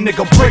 hit a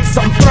nigga, break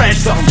something, thrash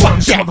something. Fuck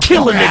that,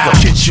 kill a nigga.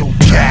 Get your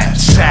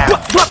gas out.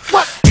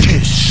 What?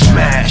 Get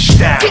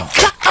smashed out.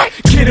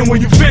 Get in where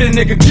you fit in, nigga.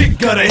 nigga, get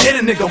gutter, hit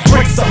a nigga,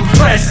 break something,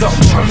 crash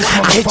something.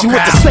 I hit you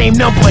with the same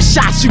number of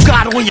shots you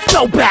got on your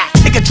throwback.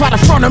 Nigga try to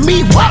front of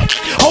me, what?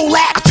 Whole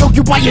act, I choke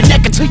you by your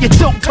neck until your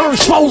throat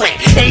turns swollen.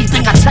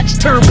 Anything I touch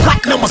turn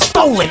platinum or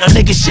stolen. A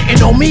nigga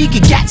shitting on me,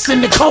 get gats in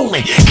the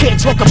colon. Can't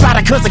talk about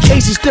it cause the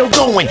case is still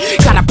going.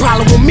 Got a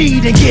problem with me,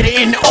 then get it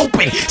in the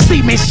open.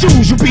 Cement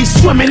shoes, you be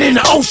swimming in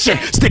the ocean.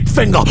 Stick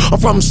finger, I'm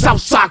from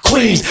Southside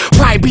Queens.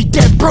 Probably be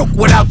dead broke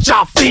without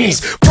y'all fiends.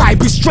 Probably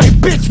be straight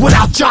bitch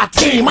without y'all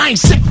team. I ain't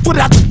sick foot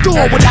out the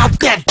door without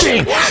that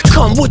thing.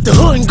 Come with the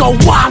hood and go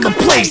wild the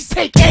place.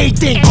 Take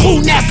anything,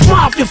 cool that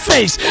smile off your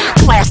face.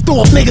 Blast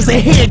off niggas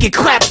in here, get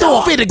clapped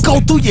off. It'll go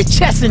through your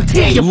chest and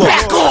tear your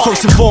back off.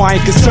 First of all, I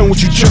ain't concerned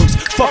with you jerks.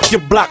 Fuck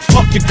your block,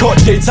 fuck your court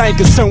dates. I ain't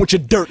concerned with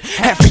your dirt.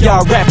 Half of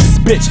y'all rappers,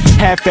 bitch.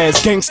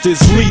 Half-ass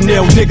gangsters, lead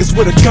nail niggas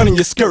with a gun in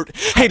your skirt.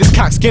 Haters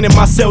cock skinning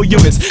my cell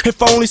units.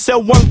 If I only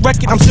sell one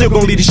record, I'm still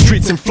gonna leave the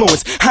streets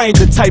influenced. I ain't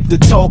the type to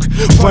talk,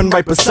 run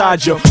right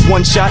beside you.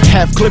 One shot,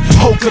 half clip,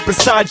 whole clip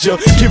inside you.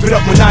 Give it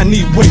up when I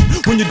need weight.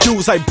 When your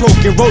dudes like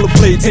broken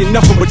rollerblades ain't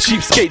nothing but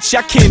cheap skates.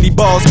 Y'all candy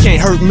balls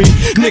can't hurt me.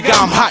 Nigga,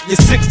 I'm hot, you're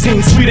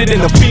 16, sweeter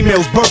than a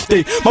female's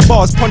birthday. My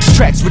bars punch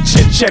tracks with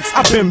chit checks,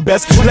 I've been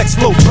best. Lex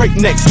flow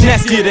breaknecks,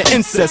 nastier than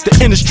incest.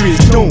 The industry is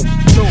doomed,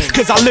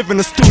 cause I live in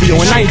the studio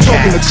and I ain't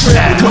talking to crib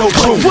with no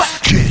room.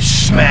 Get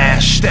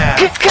smashed out.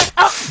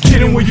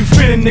 Get in where you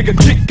fit, nigga,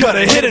 get gutter,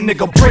 hit a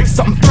nigga, break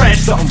something, thrash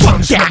something.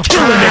 Fuck yeah,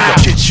 kill a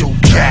nigga. Get your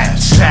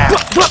gas out.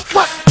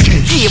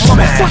 Yeah,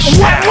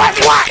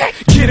 motherfucker, what?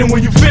 Get in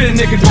where you fit,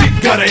 nigga,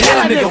 get gutter, hit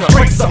a nigga,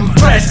 break something,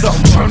 thrash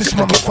something. Turn this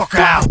motherfucker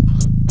out.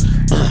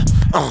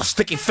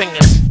 Sticky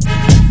fingers.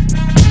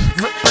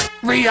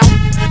 Rio.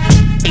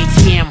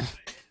 ATM.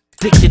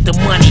 Addicted to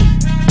money.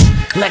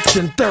 Lex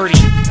and 30.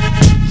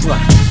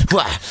 What?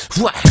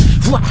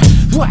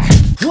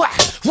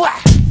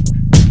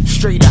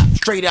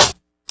 Straight up.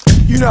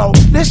 You know,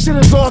 this shit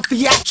is all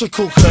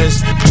theatrical,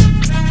 cause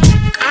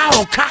I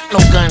don't cock no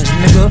guns,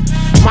 nigga.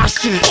 My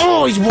shit is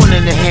always one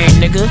in the hand,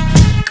 nigga.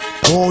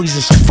 Always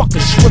a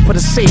fucking strip of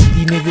the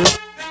safety, nigga.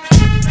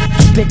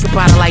 Think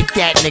about it like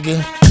that,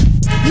 nigga.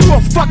 You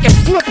a fucking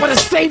flip of the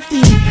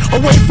safety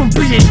away from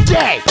being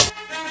dead.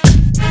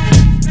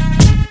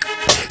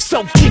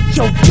 So get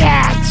your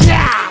gas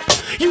out.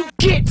 You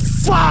get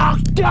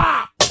fucked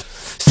up.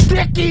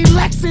 Sticky,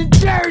 Lex and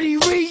Dirty,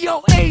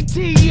 Rio,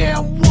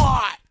 ATM,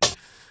 what?